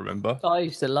what I remember. I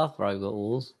used to love Robot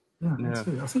Wars. Yeah.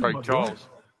 I think Craig Charles.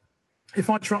 If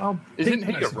I try, isn't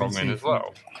he a wrong as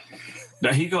well?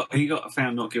 No, he got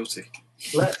found not guilty.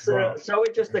 Let's so we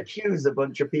just accuse a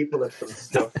bunch of people of some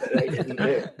stuff that they didn't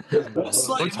do. Well,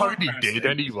 Tony did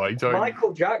anyway.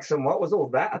 Michael Jackson, what was all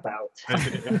that about?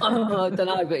 I don't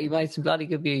know, but he made some bloody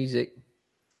good music.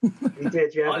 He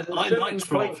did, yeah. I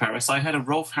liked Rolf Harris. I had a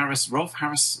Rolf Harris. Rolf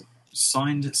Harris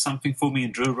signed something for me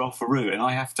and drew Rolf-a-Roo, and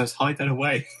I have to hide that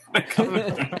away. That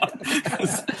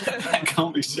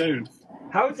can't be shown.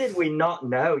 How did we not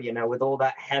know, with all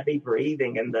that heavy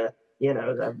breathing and the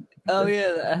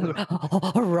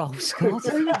Rolf Scott.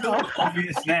 It's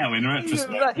obvious now in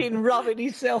retrospect. Fucking rubbing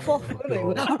himself off, wasn't he?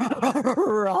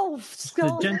 Rolf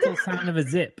Scott. The gentle sound of a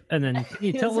zip, and then can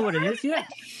you tell me what it is yet?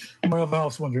 My other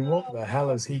half's wondering what the hell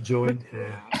has he joined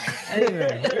here.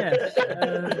 Anyway, yes.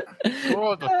 I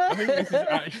think this is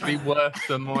actually worse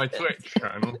than my Twitch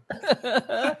channel.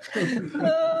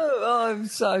 I'm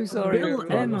so sorry. Bill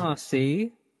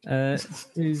MRC.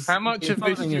 How much of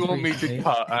this do you want me to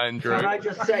cut, Andrew? Can I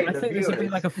just say, I think this will be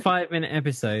like a 5-minute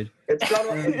episode. It's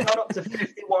gone up to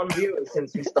 51 viewers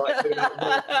since we started doing it.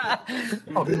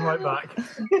 I'll be right back.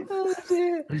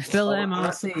 Bill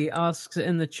MRC asks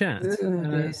in the chat,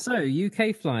 so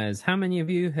UK flyers, how many of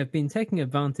you have been taking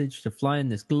advantage to fly in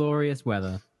this glorious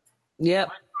weather? Yep.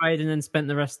 I tried and then spent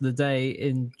the rest of the day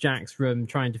in Jack's room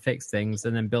trying to fix things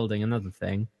and then building another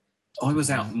thing. I was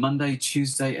out Monday,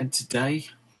 Tuesday, and today.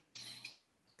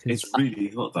 It's really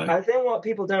hot though. I think what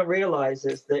people don't realise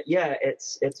is that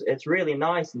it's really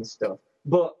nice and stuff,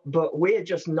 but we're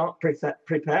just not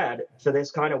prepared for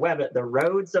this kind of weather. The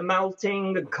roads are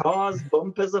melting, the cars'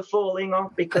 bumpers are falling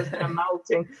off because they're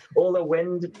melting. All the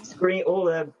wind screen, all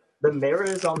the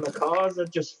mirrors on the cars are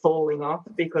just falling off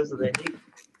because of the heat.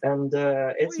 And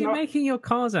it's what are you making your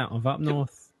cars out of up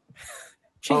north?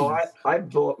 Oh, I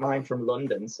bought mine from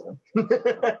London, so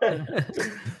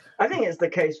I think it's the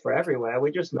case for everywhere.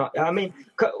 We're just not. I mean,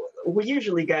 we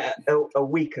usually get a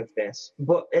week of this,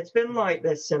 but it's been like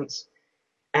this since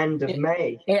end of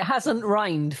May. It hasn't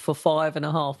rained for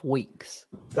 5.5 weeks.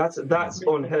 That's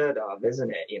unheard of,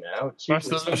 isn't it? That's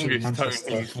the longest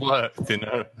Tony's worked in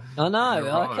a. I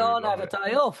know. I can't have a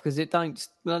day off because it don't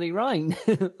bloody rain.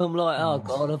 I'm like, oh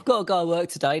God, I've got to go to work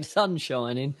today. The sun's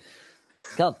shining.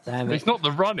 God damn it. It's not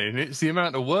the running; it's the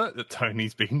amount of work that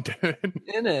Tony's been doing.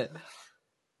 Isn't it?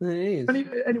 It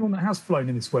is. Anyone that has flown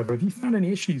in this weather, have you found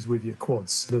any issues with your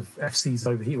quads, sort of FCs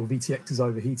overheat or VTXs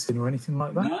overheating or anything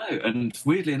like that? No, and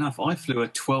weirdly enough, I flew a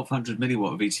 1200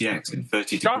 milliwatt VTX in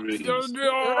 30 degrees. Hey,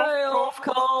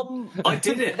 Ofcom! I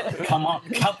did it.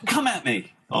 Come at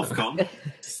me, Ofcom.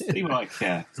 See what I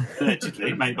care.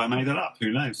 Allegedly, maybe I made it up.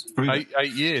 Who knows? Prove it.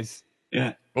 8 years,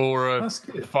 Yeah. or a That's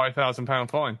good. £5,000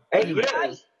 fine. 8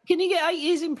 years. Can you get 8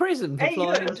 years in prison for 8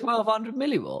 flying years? 1200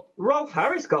 milliwatt? Rolf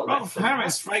Harris got less Rolf than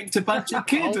Harris raped a bunch of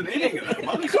kids and he didn't get that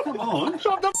money. Come on.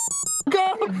 Shut the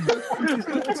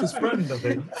His friend, I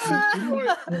think.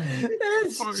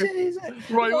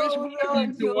 Right, which Oh, one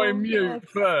of you do I mute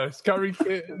first? Curry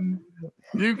Kitten,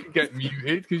 you can get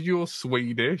muted because you're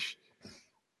Swedish.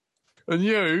 And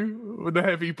you, with the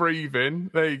heavy breathing,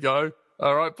 there you go.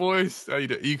 All right, boys.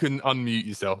 You can unmute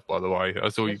yourself, by the way.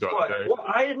 That's all you got to do. What?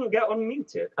 I didn't get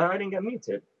unmuted. I didn't get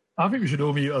muted. I think we should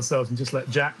all mute ourselves and just let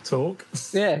Jack talk.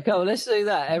 Yeah, come on, let's do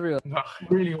that, everyone.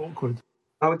 Really awkward.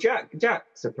 Oh,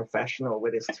 Jack's a professional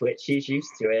with his Twitch. He's used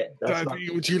to it. That's Daddy,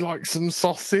 would you like some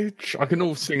sausage? I can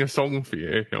all sing a song for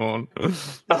you. Come on.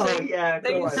 Oh, yeah.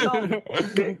 Go Sing a on. song.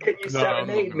 Can you No, I'm not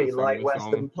serenade gonna me sing like a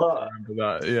Western song. Park?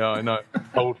 Remember that? Yeah, I know.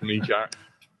 Hold me, Jack.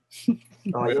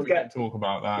 Oh, We you'll can get talk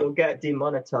about that. you'll get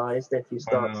demonetized if you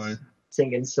start know.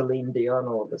 singing Celine Dion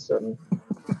all of a sudden.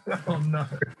 Oh, no.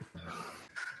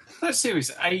 That's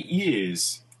serious. 8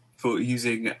 years for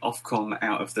using Ofcom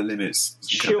out of the limits.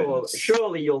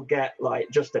 Surely you'll get like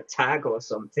just a tag or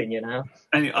something, you know.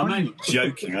 Anyway, I'm only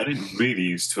joking. I didn't really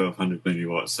use 1200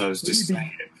 milliwatts, so I was just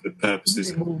saying it for the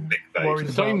purposes of Worried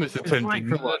clickbait. Same as It's attempting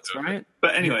microwatts, murder. right?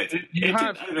 But anyway, it You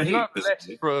have didn't overheat. less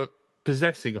for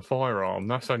possessing a firearm.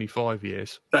 That's only 5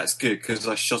 years. That's good because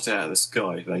I shot it out of the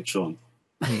sky later on.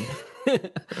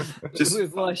 Just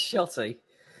With my shotty,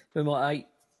 with my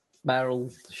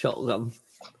 8-barrel shotgun.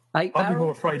 I'd 8 be more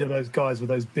barrel? afraid of those guys with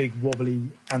those big wobbly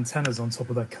antennas on top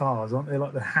of their cars, aren't they?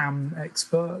 Like the ham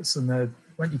experts, and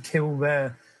won't you kill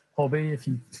their hobby if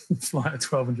you fly at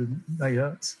 1200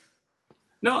 megahertz?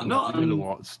 not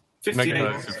Kilowatts. 58.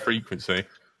 Megahertz of frequency.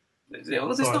 Well,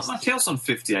 there's not much else on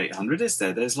 5800, is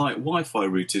there? There's like Wi-Fi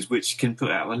routers which can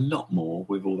put out a lot more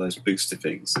with all those booster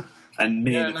things. And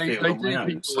me Yeah, in the they field on my do own.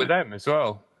 people So. with them as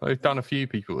well. They've done a few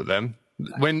people with them.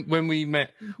 When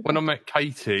I met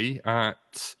Katie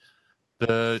at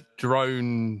the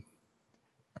drone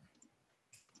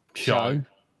show,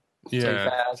 yeah,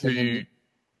 2000.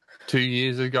 2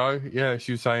 years ago, yeah,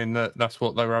 she was saying that that's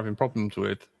what they were having problems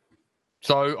with.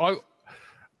 So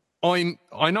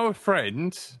I know a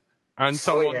friend and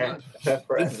someone yeah, her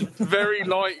friend. very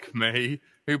like me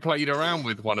who played around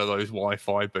with one of those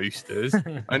Wi-Fi boosters,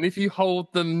 and if you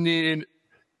hold them near,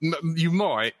 you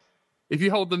might. If you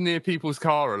hold them near people's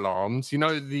car alarms, you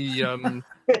know the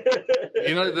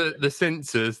the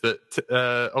sensors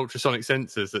that ultrasonic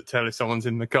sensors that tell if someone's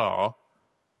in the car.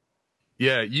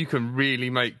 Yeah, you can really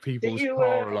make people's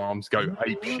car alarms go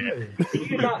apeshit. Do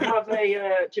you not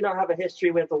have a history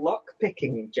with the lock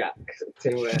picking, Jack?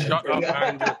 Shut up,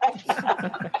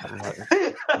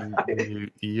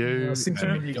 Andy. You Seems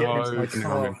to me you get into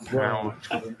my car.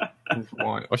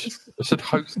 Right. I should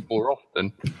host more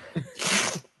often.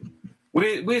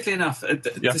 Weirdly enough, You have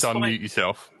to despite unmute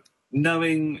yourself.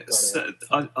 knowing,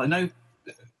 I know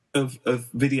of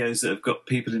videos that have got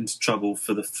people into trouble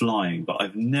for the flying, but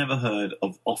I've never heard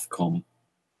of Ofcom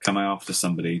coming after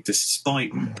somebody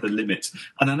despite the limits.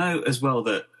 And I know as well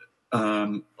that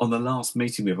on the last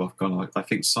meeting with Ofcom, I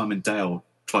think Simon Dale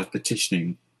tried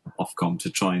petitioning Ofcom to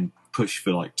try and push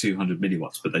for like 200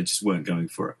 milliwatts, but they just weren't going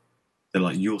for it. They're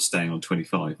like, you're staying on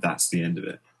 25. That's the end of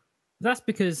it. That's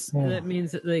because that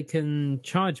means that they can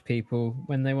charge people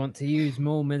when they want to use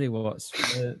more milliwatts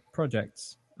for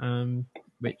projects,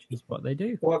 which is what they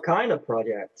do. What kind of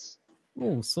projects?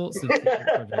 All sorts of different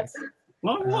projects.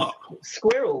 Like what?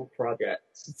 Squirrel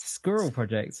projects. Squirrel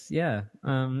projects, yeah.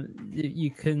 You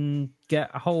can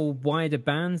get a whole wider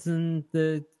bands than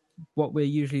what we're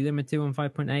usually limited to on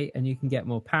 5.8, and you can get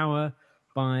more power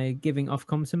by giving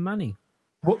Ofcom some money.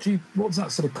 What does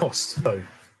that sort of cost, though?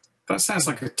 That sounds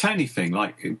like a Tony thing,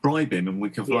 like bribe him and we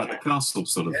can fly the castle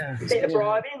sort of. Yeah. Bit of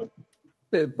bribing.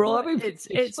 Bit of bribing.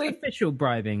 It's official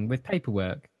bribing with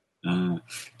paperwork.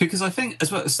 Because I think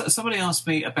as well, somebody asked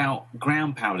me about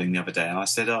ground pounding the other day, and I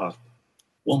said,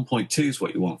 1.2 is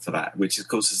what you want for that, which of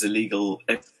course is illegal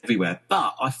everywhere.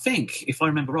 But I think, if I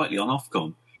remember rightly, on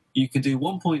Ofcom, you can do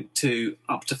 1.2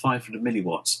 up to 500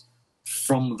 milliwatts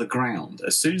from the ground.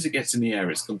 As soon as it gets in the air,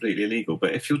 it's completely illegal.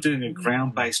 But if you're doing a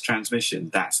ground-based transmission,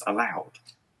 that's allowed.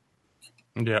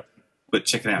 Yeah. but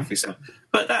check it out for yourself.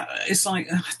 But it's like,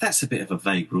 that's a bit of a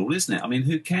vague rule, isn't it? I mean,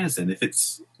 who cares then? If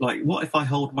it's like, what if I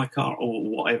hold my car or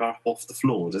whatever off the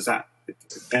floor? Does that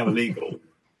now illegal?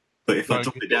 But if I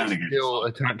drop it down again, still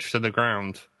attached to the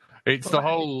ground. It's the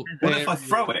whole. What if I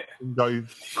throw it? Go,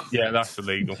 yeah, that's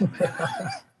illegal.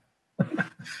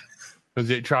 Because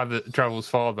it travels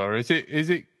farther. Is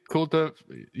it called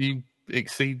you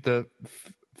exceed the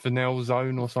Fresnel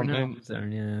zone or something? Fresnel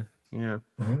zone, yeah.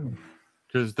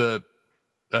 Because the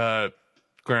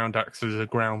ground acts as a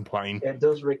ground plane. It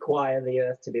does require the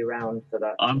Earth to be round for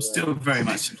that. I'm still very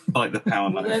much like the power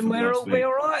man. Then we'll be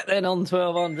all right then on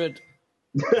 1200.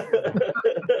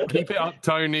 Keep it up,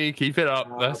 Tony. Keep it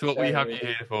up. That's what we have you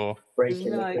here for.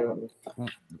 Breaking the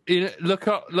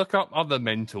curtain. Look up other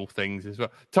mental things as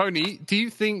well. Tony, do you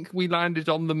think we landed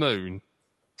on the moon?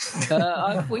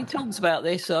 We talked about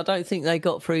this. I don't think they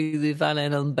got through the Van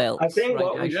Allen belt. I think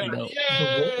what we radiation belt.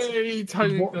 Yay!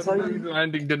 Tony, the moon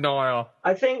landing denier.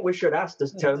 I think we should ask,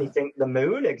 does Tony think the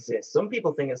moon exists? Some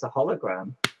people think it's a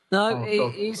hologram. No,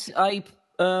 it is a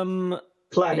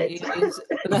Planet. It is,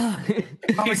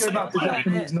 no.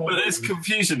 But there's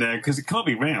confusion there because it can't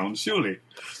be round, surely.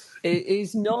 It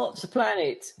is not a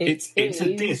planet. It's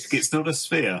a disc. It's not a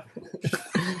sphere.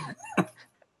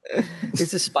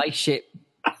 It's a spaceship.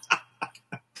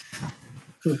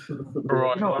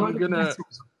 Right, I'm gonna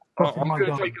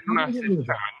take a massive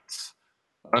chance,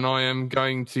 and I am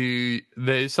going to.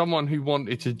 There's someone who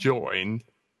wanted to join,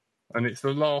 and it's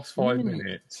the last 5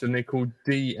 minutes, and they're called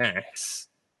DS,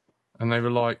 and they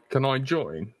were like, "Can I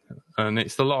join?" And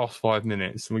it's the last 5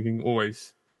 minutes, and we can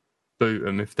always boot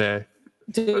them if they're.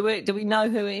 Do we know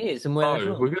who it is and where?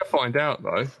 No, we're going to find out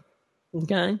though.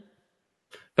 Okay.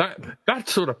 That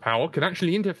sort of power can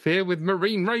actually interfere with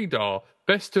marine radar.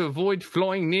 Best to avoid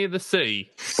flying near the sea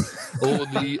or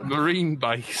the marine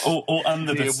base or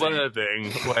under the near sea.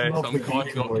 Worthing, where some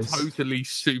guy got totally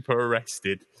super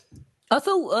arrested. I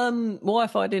thought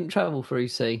Wi-Fi didn't travel through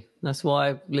sea. That's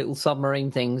why little submarine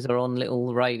things are on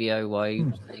little radio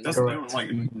waves. Doesn't it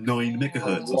like 9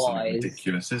 megahertz or something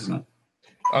ridiculous, isn't it?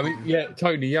 I mean, yeah,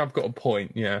 Tony, yeah, I've got a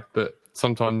point, yeah, but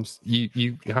sometimes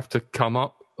you have to come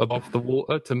up above the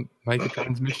water to make a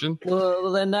transmission.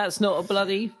 Well, then that's not a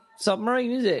bloody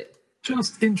submarine, is it?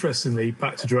 Just interestingly,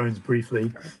 back to drones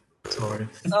briefly. Sorry.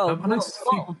 Oh,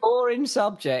 what a boring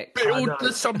subject. Build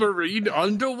the submarine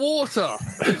underwater.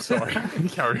 Sorry,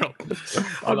 carry on.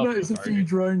 I've noticed a few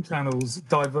drone channels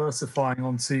diversifying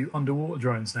onto underwater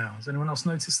drones now. Has anyone else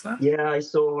noticed that? Yeah, I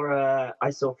saw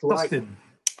Flight.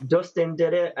 Dustin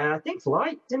did it, and I think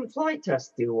Flight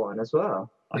Test do one as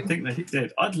well. I think they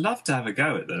did. I'd love to have a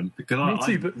go at them because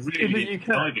I really like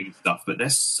diving stuff, but they're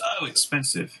so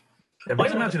expensive. Yeah,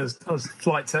 but imagine us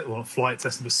flight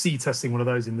testing, but sea testing one of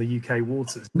those in the UK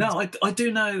waters. No, I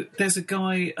do know. There's a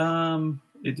guy,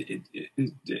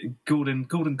 Gordon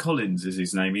Collins is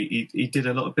his name. He did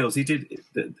a lot of builds. He did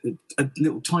a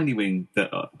little tiny wing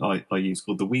that I use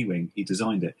called the Wee Wing. He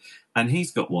designed it, and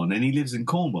he's got one, and he lives in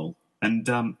Cornwall. And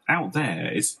out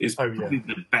there is probably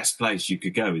the best place you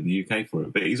could go in the UK for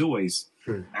it. But he's always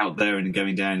out there and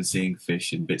going down and seeing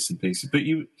fish and bits and pieces. But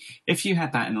if you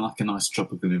had that in like a nice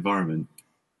tropical environment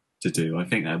to do, I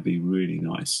think that would be really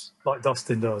nice. Like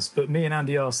Dustin does. But me and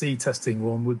Andy RC testing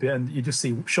one would be, and you just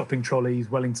see shopping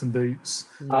trolleys, Wellington boots.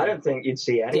 I don't think you'd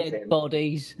see anything. Dead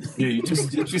bodies. Yeah, you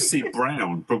just see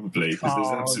brown probably because there's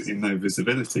absolutely no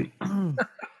visibility.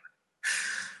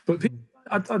 But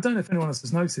I don't know if anyone else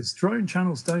has noticed, drone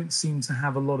channels don't seem to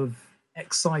have a lot of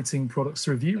exciting products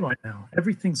to review right now.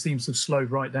 Everything seems to have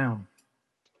slowed right down.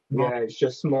 Yeah, it's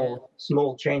just small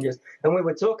changes. And we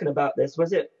were talking about this.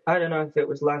 Was it? I don't know if it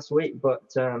was last week, but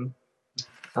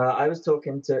I was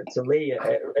talking to Lee.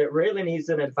 It really needs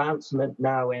an advancement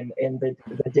now in the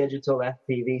digital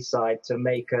FPV side to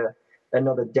make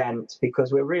another dent,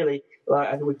 because we're really,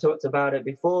 like we talked about it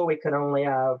before, we can only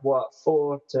have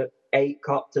 4 to 8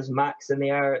 copters max in the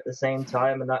air at the same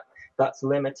time, and that's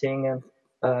limiting.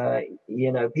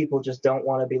 And people just don't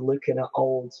want to be looking at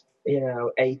old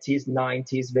 80s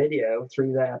 90s video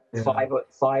through their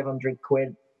 500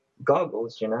 quid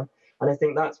goggles, and I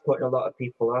think that's putting a lot of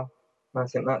people off. I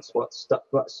think that's what's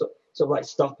sort of like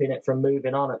stopping it from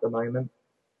moving on at the moment.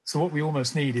 So what we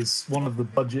almost need is one of the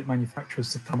budget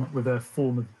manufacturers to come up with a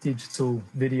form of digital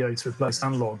video to replace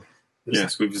analog.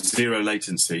 Yes, with zero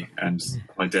latency and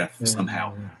high def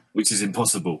somehow, which is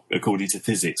impossible according to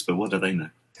physics. But what do they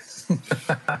know?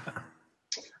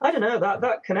 I don't know.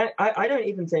 That Connect. I don't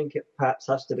even think it perhaps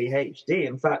has to be HD.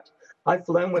 In fact, I've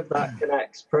flown with that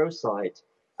Connect Pro Sight,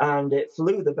 and it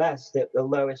flew the best at the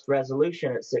lowest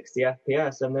resolution at 60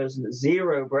 FPS, and there's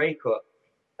zero breakup.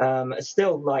 It's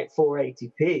still like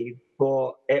 480p,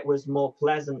 but it was more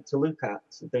pleasant to look at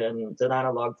than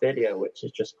analog video, which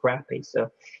is just crappy. So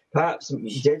perhaps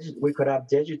we could have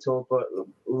digital but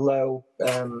low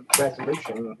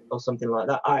resolution or something like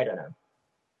that. I don't know.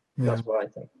 That's what I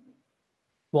think.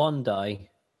 One day.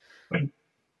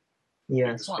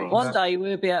 Yes. One day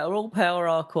we'll be able to all power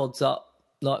our quads up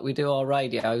like we do our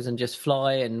radios and just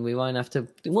fly, and we won't have to.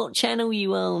 What channel are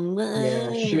you on?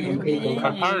 Yeah, shooting people.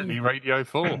 Apparently, Radio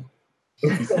 4.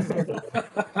 And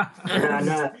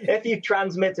if you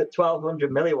transmit at 1200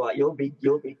 milliwatt, you'll be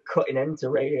cutting into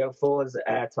Radio 4's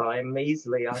airtime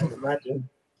easily, I would imagine.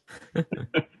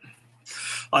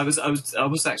 I was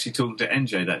actually talking to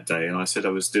NJ that day, and I said I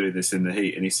was doing this in the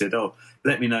heat, and he said, "Oh,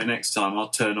 let me know next time. I'll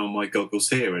turn on my goggles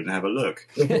here and have a look."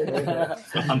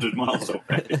 100 miles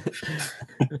away.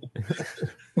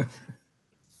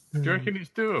 Do you reckon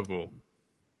it's doable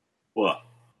What?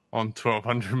 on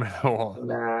 1200 milliwatt?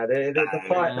 Nah, the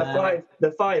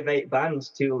 5.8 band's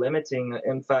too limiting.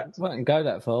 In fact, It won't go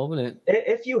that far, will it?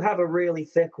 if you have a really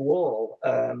thick wall,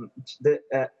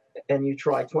 and you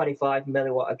try 25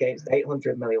 milliwatt against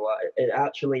 800 milliwatt, it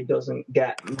actually doesn't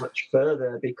get much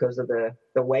further because of the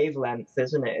wavelength,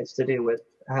 isn't it? It's to do with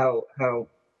how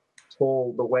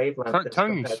tall the wavelength is.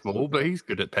 Tony's small, but he's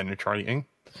good at penetrating,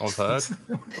 I've heard.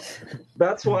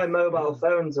 That's why mobile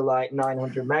phones are like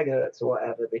 900 megahertz or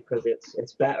whatever, because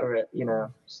it's better at,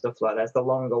 stuff like that. It's the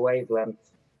longer wavelength.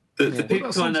 The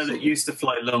people I know that used to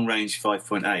fly long range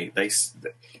 5.8,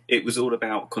 it was all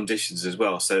about conditions as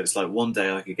well. So it's like one day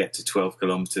I could get to 12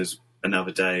 kilometers,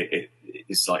 another day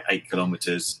it's like 8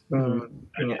 kilometers.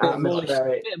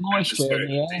 Atmospheric. Bit of moisture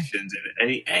in the air. Conditions,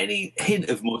 any hint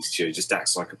of moisture just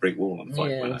acts like a brick wall on 5.8.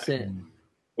 Yeah, that's it.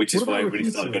 Which is What why about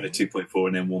everybody started going repeater? to 2.4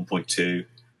 and then 1.2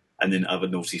 and then other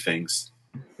naughty things.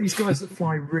 These guys that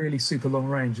fly really super long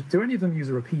range, do any of them use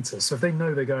a repeater? So if they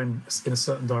know they're going in a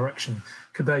certain direction,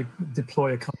 could they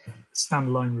deploy a kind of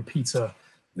standalone repeater?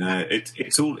 No,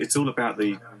 it's all about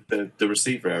the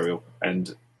receiver aerial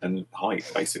and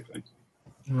height, basically.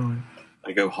 Right.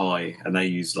 They go high and they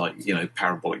use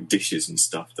parabolic dishes and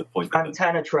stuff to point at them.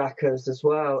 Antenna trackers as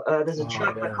well. There's a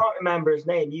chap, I can't remember his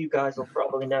name. You guys will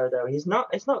probably know though. It's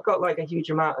not got like a huge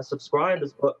amount of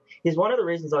subscribers, but he's one of the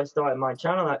reasons I started my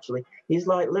channel. Actually, he's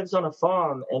lives on a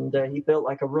farm and he built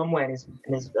like a runway in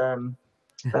his. Oh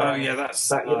yeah, that's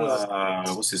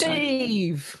what's his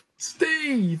name?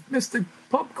 Steve, Mr.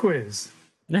 Pop Quiz.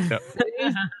 The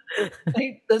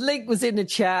link was in the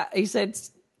chat. He said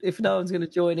if no one's going to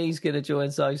join, he's going to join.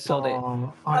 So sod it.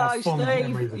 I have fond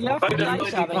memories Steve, of you that. have to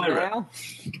say something now.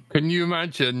 Can you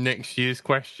imagine next year's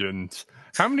questions?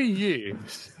 How many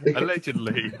years,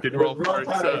 allegedly, did Rob Barrett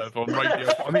serve on radio?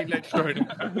 I mean, let's go.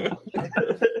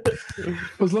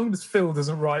 As long as Phil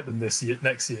doesn't write them next year.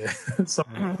 So,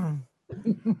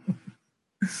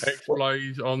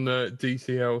 X-Blaze on the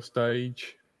DCL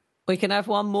stage. We can have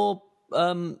one more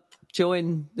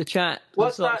join the chat.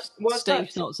 What's Steve's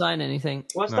that? not saying anything.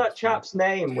 What's that chap's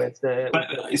name with the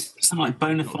It's something like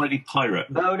Bonafide Pirate.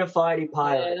 bona fide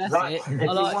pilot? Yeah, that's it.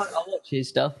 I watch his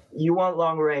stuff. You want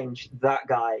long range? That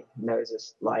guy knows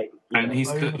us. And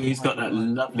he's got that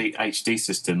lovely HD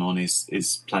system on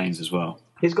his planes as well.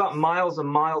 He's got miles and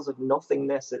miles of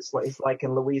nothingness. It's like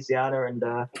in Louisiana and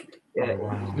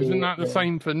Isn't that the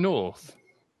same for North?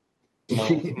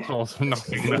 North,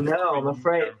 nothing. No, I'm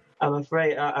afraid.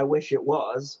 I wish it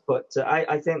was, but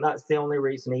I think that's the only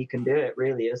reason he can do it.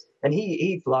 Really is, and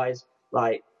he flies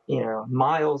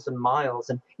miles and miles,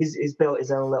 and he's built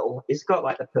his own little. He's got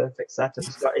like the perfect setup.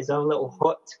 He's got his own little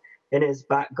hut in his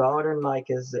back garden, like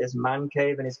his man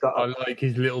cave, and he's got. I like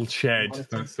his little shed.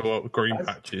 That's what Green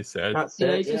Patches said. That's Yeah,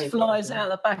 it. he just flies out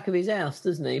the back of his house,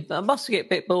 doesn't he? But it must get a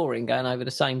bit boring going over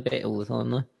the same bit all the time,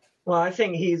 though. Well, I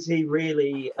think he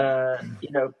really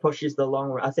pushes the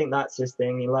long. I think that's his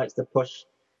thing. He likes to push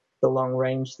the long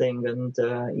range thing, and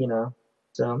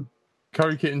so.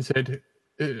 Curry Kitten said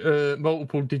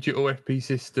multiple digital FP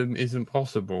system isn't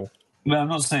possible. No, I'm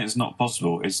not saying it's not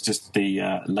possible. It's just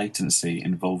the latency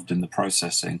involved in the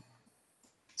processing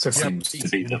So seems to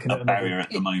be the barrier at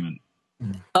the moment.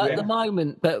 At the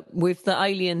moment, but with the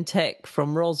alien tech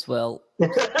from Roswell.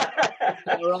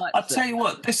 Right, I'll tell you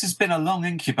what, this has been a long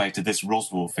incubator, this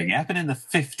Roswell thing. It happened in the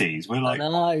 50s. We're like,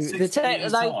 no, the 60 tech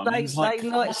years they on, and it's like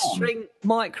come on. string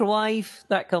microwave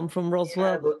that come from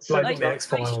Roswell. like They the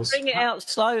X-Files. string it out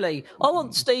slowly. I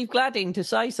want Steve Gladding to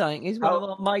say something. He's one of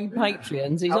our main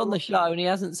Patreons. He's on the show and he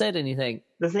hasn't said anything.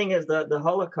 The thing is that the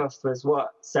Holocaust was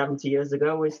 70 years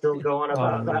ago. We still go on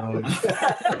about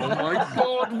that. Oh my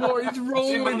God, what is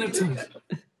wrong with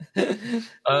it?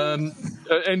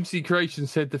 MC Creation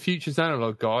said the future's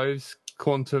analog, guys.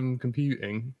 Quantum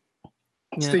computing.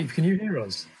 Yeah. Steve, can you hear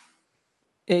us?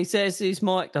 He says his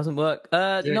mic doesn't work.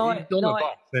 Yeah, Night, he's on a night,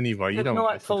 bus anyway. You good don't night,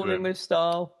 want to listen to falling him. with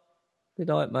style. Good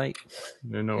night, mate.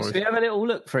 No, no So worries. we have a little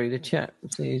look through the chat.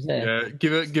 See who's there. Yeah,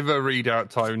 give it a readout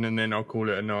tone, and then I'll call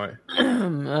it a night.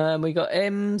 We got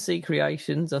MC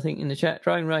Creations, I think, in the chat.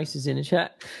 Drone Racers in the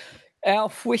chat.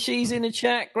 Alf Wishies in the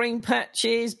chat. Green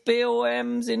Patches. Bill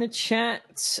M's in the chat.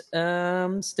 Steve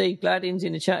Gladdin's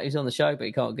in the chat, who's on the show, but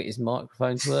he can't get his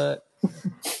microphone to work.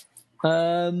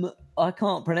 I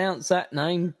can't pronounce that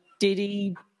name.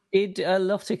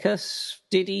 Lofticus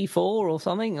Diddy 4 or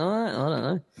something. I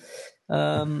don't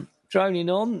know. Droning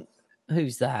on.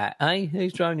 Who's that, eh?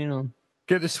 Who's droning on?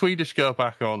 Get the Swedish girl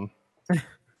back on.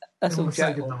 That's all Everyone say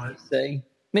Jack good wants night. to see.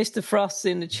 Mr. Frost's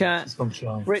in the chat.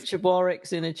 Sunshine. Richard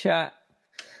Warwick's in the chat.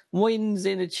 Wynn's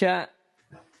in the chat.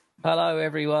 Hello,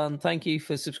 everyone. Thank you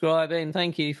for subscribing.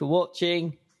 Thank you for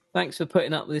watching. Thanks for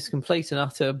putting up with this complete and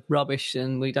utter rubbish,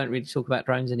 and we don't really talk about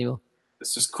drones anymore.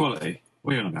 It's just quality.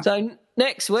 What are you on about? So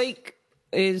next week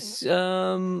is... what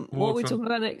are we Water. talking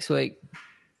about next week?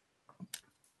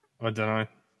 I don't know.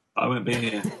 I won't be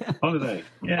here. Holiday.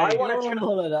 Yeah. I want You're on to.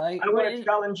 holiday. I want to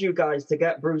challenge you guys to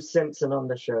get Bruce Simpson on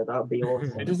the show. That would be He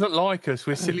awesome. doesn't like us.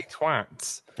 We're silly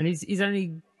twats. And he's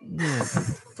only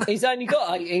He's only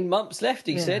got 18 months left,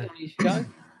 he said on his show.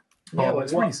 Oh,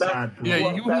 it's really what's that? sad. Yeah,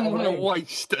 What you wouldn't better want to way?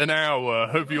 waste an hour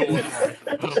of your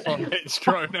life on Let's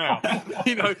Drone Out.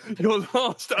 You know, your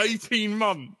last 18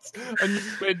 months, and you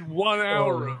spend 1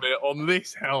 hour of it on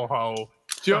this hellhole.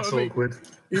 Do you know That's what I mean? awkward.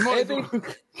 You might as It'd well,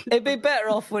 It'd be better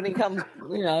off when he comes,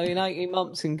 in 18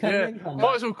 months and yeah, then come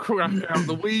might as well crack out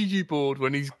the Ouija board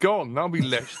when he's gone. That'll be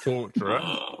less torture.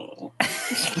 Oh,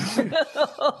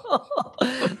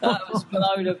 That was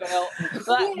blown about.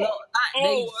 That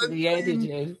needs to be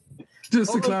edited.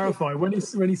 Just to clarify, when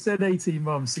he said 18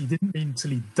 months, he didn't mean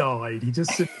till he died. He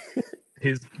just said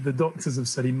the doctors have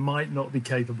said he might not be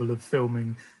capable of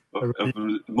filming. of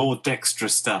more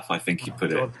dexterous stuff, I think you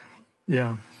put it.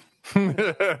 Yeah, I've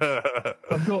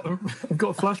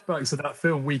got flashbacks of that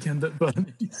film, Weekend at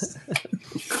Bernie's.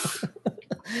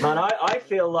 Man, I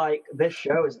feel like this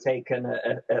show has taken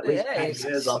at least Yeah, 10 it's-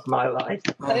 years off my life.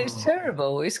 It's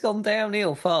terrible. It's gone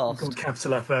downhill fast. On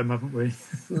Capital FM, haven't we?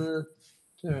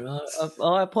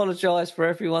 I apologise for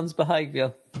everyone's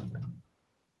behaviour.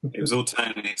 It was all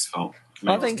Tony's fault.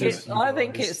 I think it's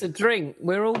the drink.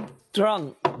 We're all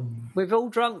drunk. We've all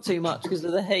drunk too much because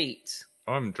of the heat.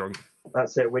 I'm drunk.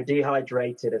 That's it. We're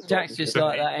dehydrated. As Jack's just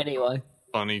like that anyway.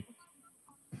 Funny.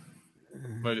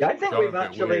 Yeah, I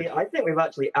think we've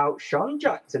actually outshone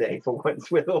Jack today for once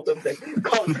with all of the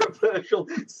controversial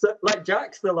stuff. Like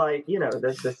Jack's the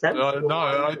the sensible No,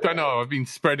 I one. don't know. I've been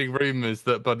spreading rumours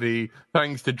that,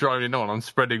 thanks to droning on, I'm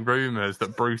spreading rumours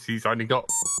that Brucey's only got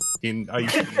in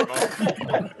 18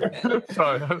 months. So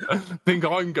I think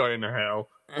I'm going to hell.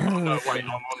 No, wait, I'm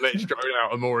on Let's Drone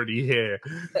Out. I'm already here.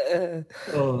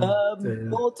 Oh, dear.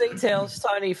 More details,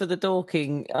 Tony, for the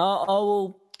dorking. I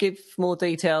will give more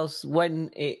details when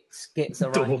it gets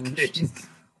arranged. Dorking.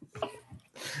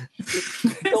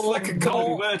 It's like a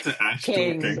common word to Ash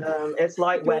King. talking. It's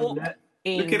like when. Dorking.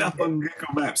 Look it up on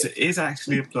Google Maps. It is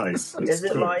actually a place. Is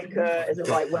it like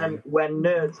when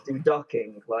nerds do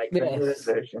docking, like the Yes. nerd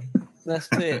version? That's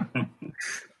it.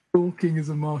 Dorking is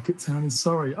a market town in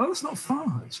Surrey. Oh, it's not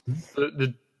far,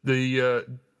 actually. The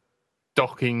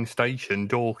Dorking Station.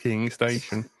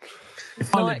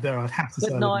 If I Night. lived there, I'd have to say I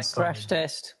Good live in night, Surrey. crash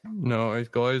test. No,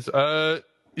 guys.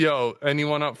 Yo,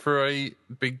 anyone up for a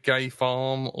big gay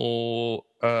farm or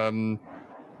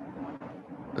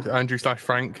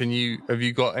Andrew/Frank? Have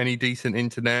you got any decent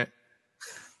internet?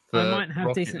 for I might have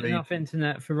Rocket decent League? enough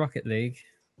internet for Rocket League.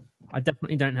 I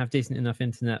definitely don't have decent enough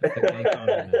internet for Gay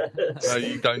Farming. No,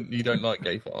 you don't like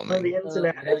gay Well, farming. the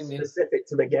internet is yeah. specific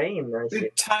to the game. I see.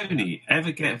 Did Tony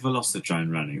ever get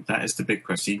Velocidrone running? That is the big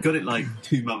question. You got it like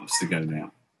 2 months ago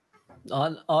now.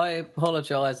 I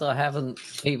apologise. I haven't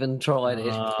even tried it.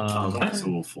 Oh, that's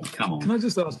awful. Come Can on. I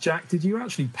just ask, Jack, did you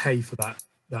actually pay for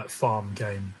that farm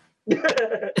game?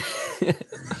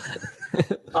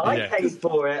 I Yeah. paid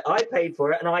for it,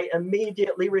 and I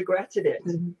immediately regretted it.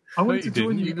 I No, wanted you to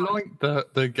join didn't. you. You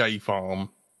liked the gay farm.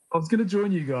 I was going to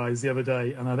join you guys the other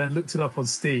day, and I then looked it up on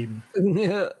Steam,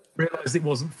 Yeah. realised it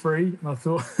wasn't free, and I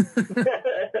thought,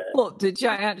 What, did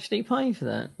Jack actually pay for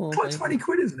that? Or quite 20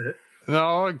 quid, isn't it?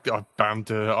 No, I bammed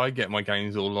her. I get my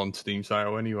games all on Steam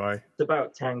sale anyway. It's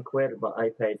about 10 quid, but I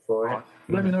paid for it.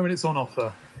 Let me know when it's on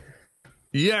offer.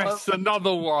 Yes,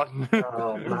 another one.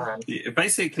 Oh man. Yeah,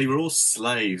 basically, we're all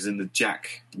slaves in the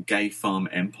Jack Gay Farm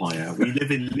empire. We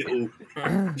live in little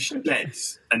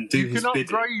sheds and do You his can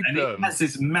bidding. upgrade And them. he has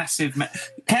this massive...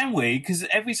 Can we? Because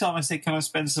every time I say, can I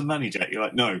spend some money, Jack? You're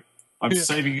like, no. I'm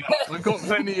saving up. I've got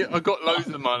plenty. I've got loads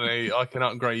of money. I can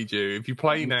upgrade you. If you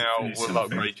play now, we'll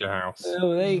upgrade your house.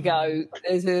 Oh, there you go.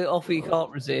 There's an offer you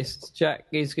can't resist. Jack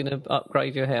is going to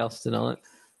upgrade your house tonight.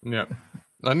 Yeah.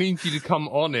 I need you to come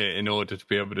on it in order to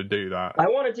be able to do that. I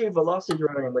want to do velocity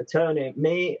running with Tony.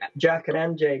 Me, Jack, and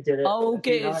MJ did it. I'll a few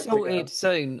get it nights sorted ago.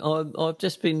 soon. I've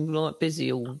just been like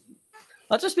busy all.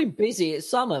 I've just been busy. It's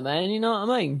summer, man. You know what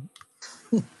I mean?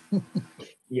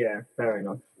 Yeah, fair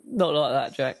enough. Not like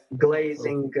that, Jack.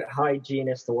 Glazing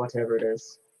hygienist or whatever it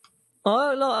is.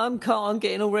 I'm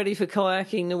getting all ready for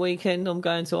kayaking the weekend. I'm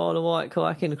going to Isle of Wight,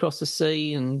 kayaking across the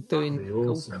sea and doing That'd be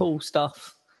awesome. cool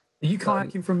stuff. Are you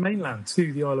kayaking from mainland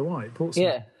to the Isle of Wight, Portsmouth?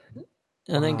 Yeah,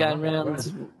 and then going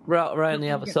around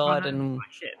the other side, and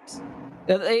ships.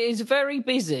 it is very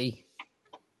busy.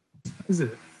 Is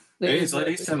it? It is. I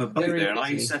used to have a boat very there, and I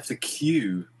busy. used to have to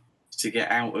queue to get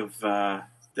out of.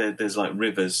 There's like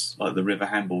rivers, like the River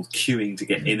Hamble, queuing to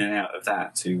get in and out of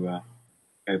that to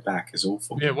go back. Is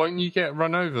awful. Yeah, won't you get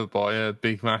run over by a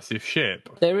big, massive ship?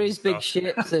 There is big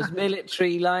ships. There's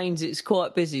military lanes. It's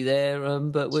quite busy there,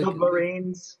 but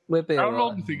Submarines. we'll be How all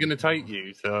long right. is it going to take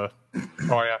you to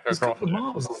kayak It's a across couple of it?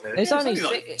 miles, isn't it? It's Yeah, only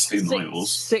it's only like 2 miles.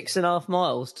 6.5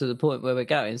 miles to the point where we're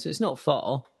going, so it's not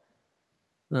far.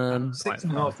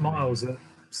 6.5 miles at And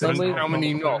 6 how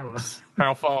many miles per hour. knots?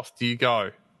 How fast do you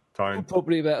go, Tone?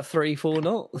 Probably about 3-4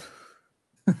 knots.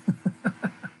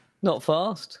 Not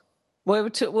fast.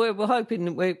 We're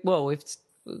hoping we've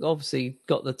obviously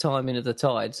got the timing of the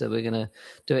tide, so we're going to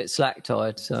do it slack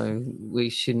tide. So we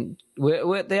shouldn't.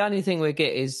 We're the only thing we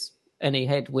get is any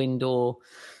headwind or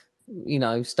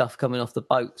stuff coming off the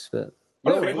boats. But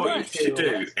I think what you should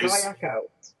do is Kayak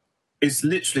out.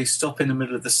 literally stop in the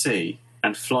middle of the sea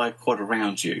and fly a quad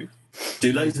around you,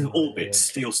 do loads of orbits,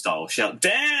 steel style, shout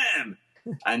 "damn,"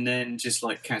 and then just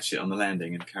like catch it on the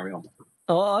landing and carry on.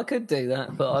 I could do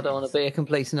that, but I don't want to be a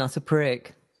complete and utter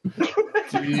prick.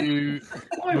 Do you?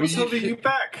 What's holding you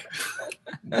back?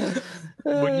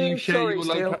 Will you share sorry, your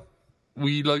Steele. Will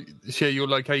you share your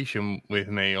location with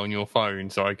me on your phone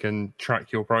so I can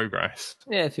track your progress?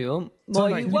 Yeah, if you want. So, Why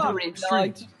like, are you can you do a worried that live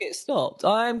I stream? just get stopped?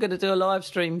 I am going to do a live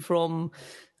stream from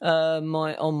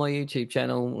my YouTube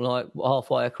channel, like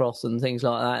halfway across and things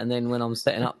like that, and then when I'm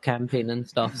setting up camping and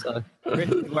stuff. So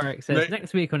Richard Warwick says,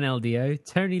 next week on LDO,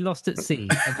 Tony lost at sea.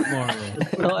 A bit more of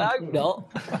it. I hope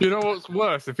not. You know what's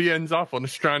worse? If he ends up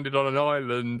stranded on an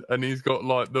island and he's got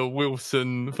like the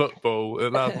Wilson football,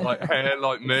 it'll have like hair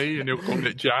like me, and he'll call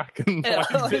it Jack, and Yeah,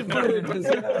 like,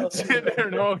 sit I there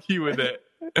and argue with it.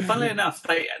 Funnily enough,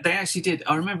 they actually did.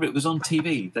 I remember it was on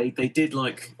TV. They did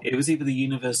like it was either the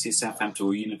University of Southampton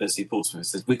or University of Portsmouth.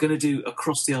 Said we're going to do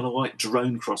across the Isle of Wight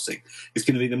drone crossing. It's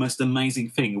going to be the most amazing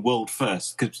thing, world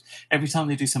first. Because every time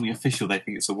they do something official, they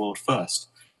think it's a world first.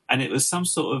 And it was some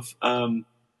sort of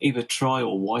either Tri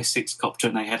or Y6 copter,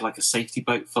 and they had like a safety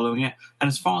boat following it. And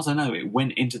as far as I know, it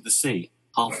went into the sea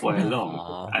halfway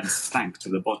along and sank to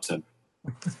the bottom.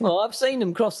 Well, I've seen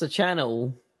them cross the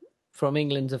channel from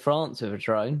England to France with a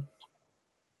drone.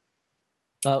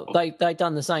 They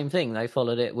done the same thing. They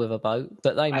followed it with a boat,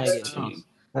 but they made it.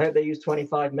 I hope they use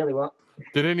 25 milliwatt.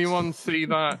 Did anyone see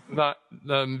that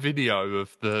video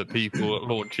of the people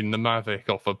launching the Mavic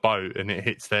off a boat and it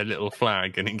hits their little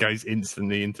flag and it goes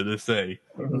instantly into the sea?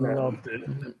 Loved it.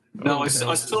 No, I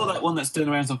saw that one that's doing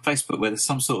around on Facebook where there's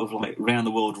some sort of like round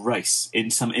the world race in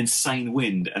some insane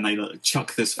wind and they like,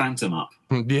 chuck this Phantom up.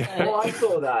 Yeah. Oh, I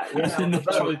saw that. Yeah, on the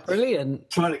boat. Brilliant.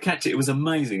 Trying to catch it, it was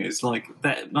amazing. It's like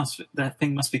that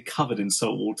thing must be covered in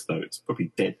salt water though. It's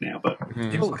probably dead now, but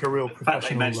It was like a real the fact they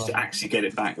professional. managed to actually get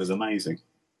it back was amazing.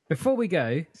 Before we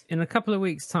go, in a couple of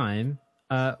weeks' time,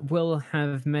 we'll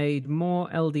have made more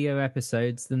LDO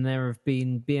episodes than there have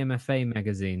been BMFA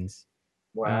magazines.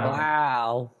 Wow.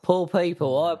 Wow. Poor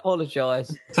people. I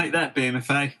apologise. Take that,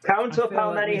 BMFA. Count I up feel how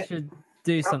like many. we should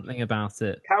do something about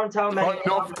it. Count how many.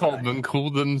 Fuck off, Coleman. Call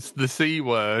them the C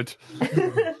word.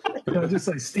 I'll just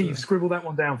say, Steve, scribble that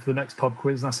one down for the next pub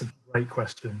quiz. That's a great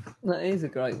question. That is a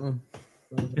great one.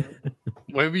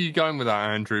 Where were you going with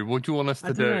that, Andrew? What do you want us to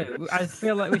I do? don't know. I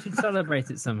feel like we should celebrate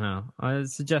it somehow.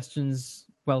 Suggestions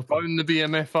welcome. Phone the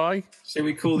BMFI? Shall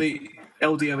we call the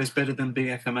LDO is better than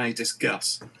BFMA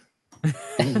discuss?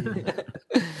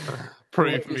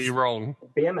 Prove me wrong.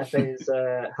 BMFA is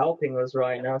helping us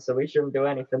right now, so we shouldn't do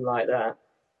anything like that.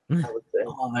 I would say.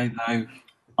 Are they though?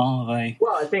 Are they?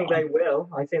 Well, I think they will.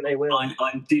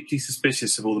 I'm deeply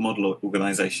suspicious of all the model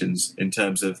organisations in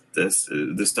terms of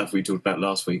the stuff we talked about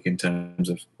last week in terms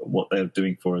of what they're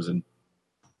doing for us and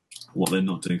what they're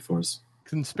not doing for us.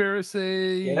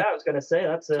 Conspiracy. Yeah, I was going to say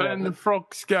that's Turn the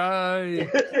frogs gay.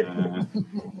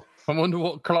 I wonder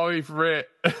what Clive writ.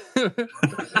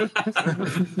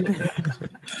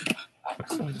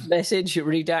 Message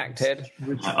redacted.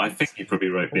 I think he probably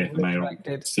wrote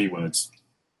the C words.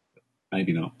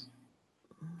 Maybe not.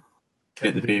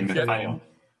 Get the BMFA on.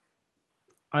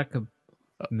 I could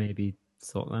maybe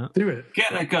sort that. Do it.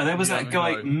 Get that guy. There was that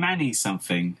guy, Manny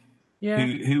something,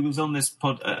 who was on this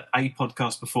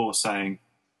podcast before saying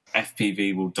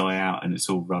FPV will die out and it's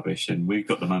all rubbish and we've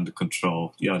got them under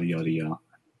control, yada, yada, yada.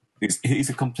 He's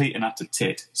a complete and utter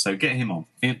tit, so get him on.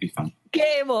 It'll be fun.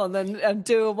 Get him on and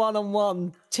do a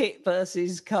one-on-one tit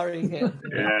versus Curry Kitten.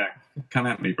 Yeah, come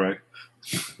at me, bro.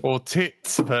 Or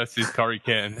tits versus Curry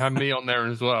Kitten. Have me on there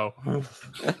as well.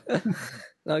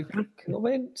 No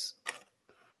comments.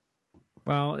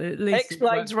 Well, at least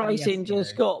X-Blades Racing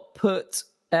just got put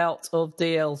out of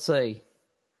DLC.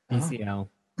 ECL.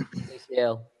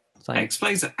 DCL.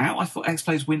 X-Blades are out. I thought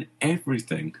X-Blades win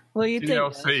everything. Well, you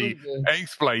DLC,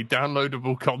 X-Blade,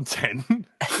 downloadable content.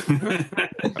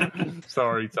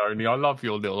 Sorry, Tony. I love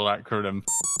your little acronym.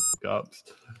 Ups.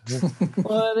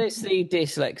 Well, it's the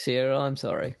dyslexia. I'm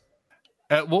sorry.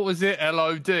 What was it?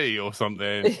 LOD or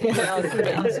something? Yeah, I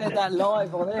said that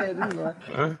live on air, didn't I?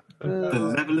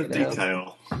 The level of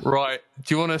detail. Right.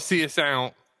 Do you want to see us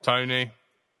out, Tony?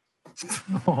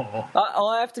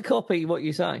 I have to copy what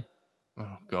you say.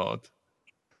 Oh, God.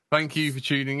 Thank you for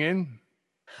tuning in.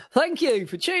 Thank you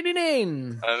for tuning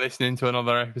in. And listening to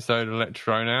another episode of Let's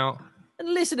Thrown Out.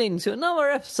 And listening to another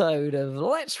episode of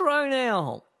Let's Thrown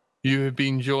Out. You have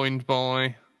been joined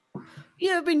by...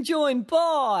 You have been joined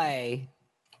by...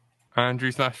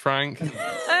 Andrew/Frank.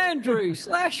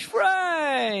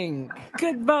 Andrew/Frank.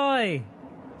 Goodbye.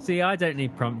 See, I don't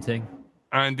need prompting.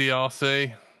 Andy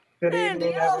RC. Good Andy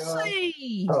evening, everyone.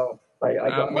 RC. Oh, I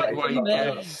got Midway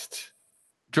guest.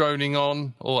 Droning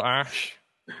on, or Ash.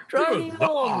 Droning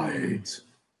on.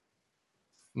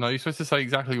 No, you're supposed to say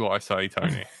exactly what I say,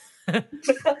 Tony. Do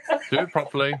it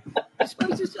properly. You're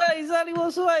supposed to say exactly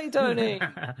what I say, Tony.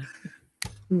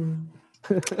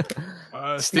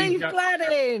 Steve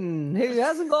Gladden, who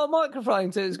hasn't got a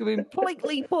microphone, so it's going to be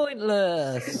completely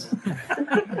pointless.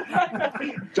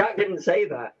 Jack didn't say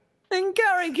that. And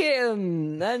Gary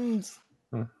Kitten, and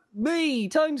me,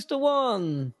 Tonester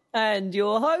One, and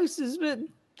your host has been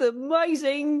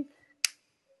amazing.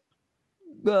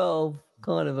 Well,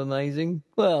 kind of amazing.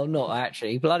 Well, not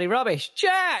actually. Bloody rubbish.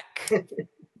 Jack!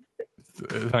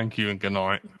 Thank you and good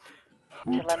night.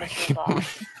 To let us move on.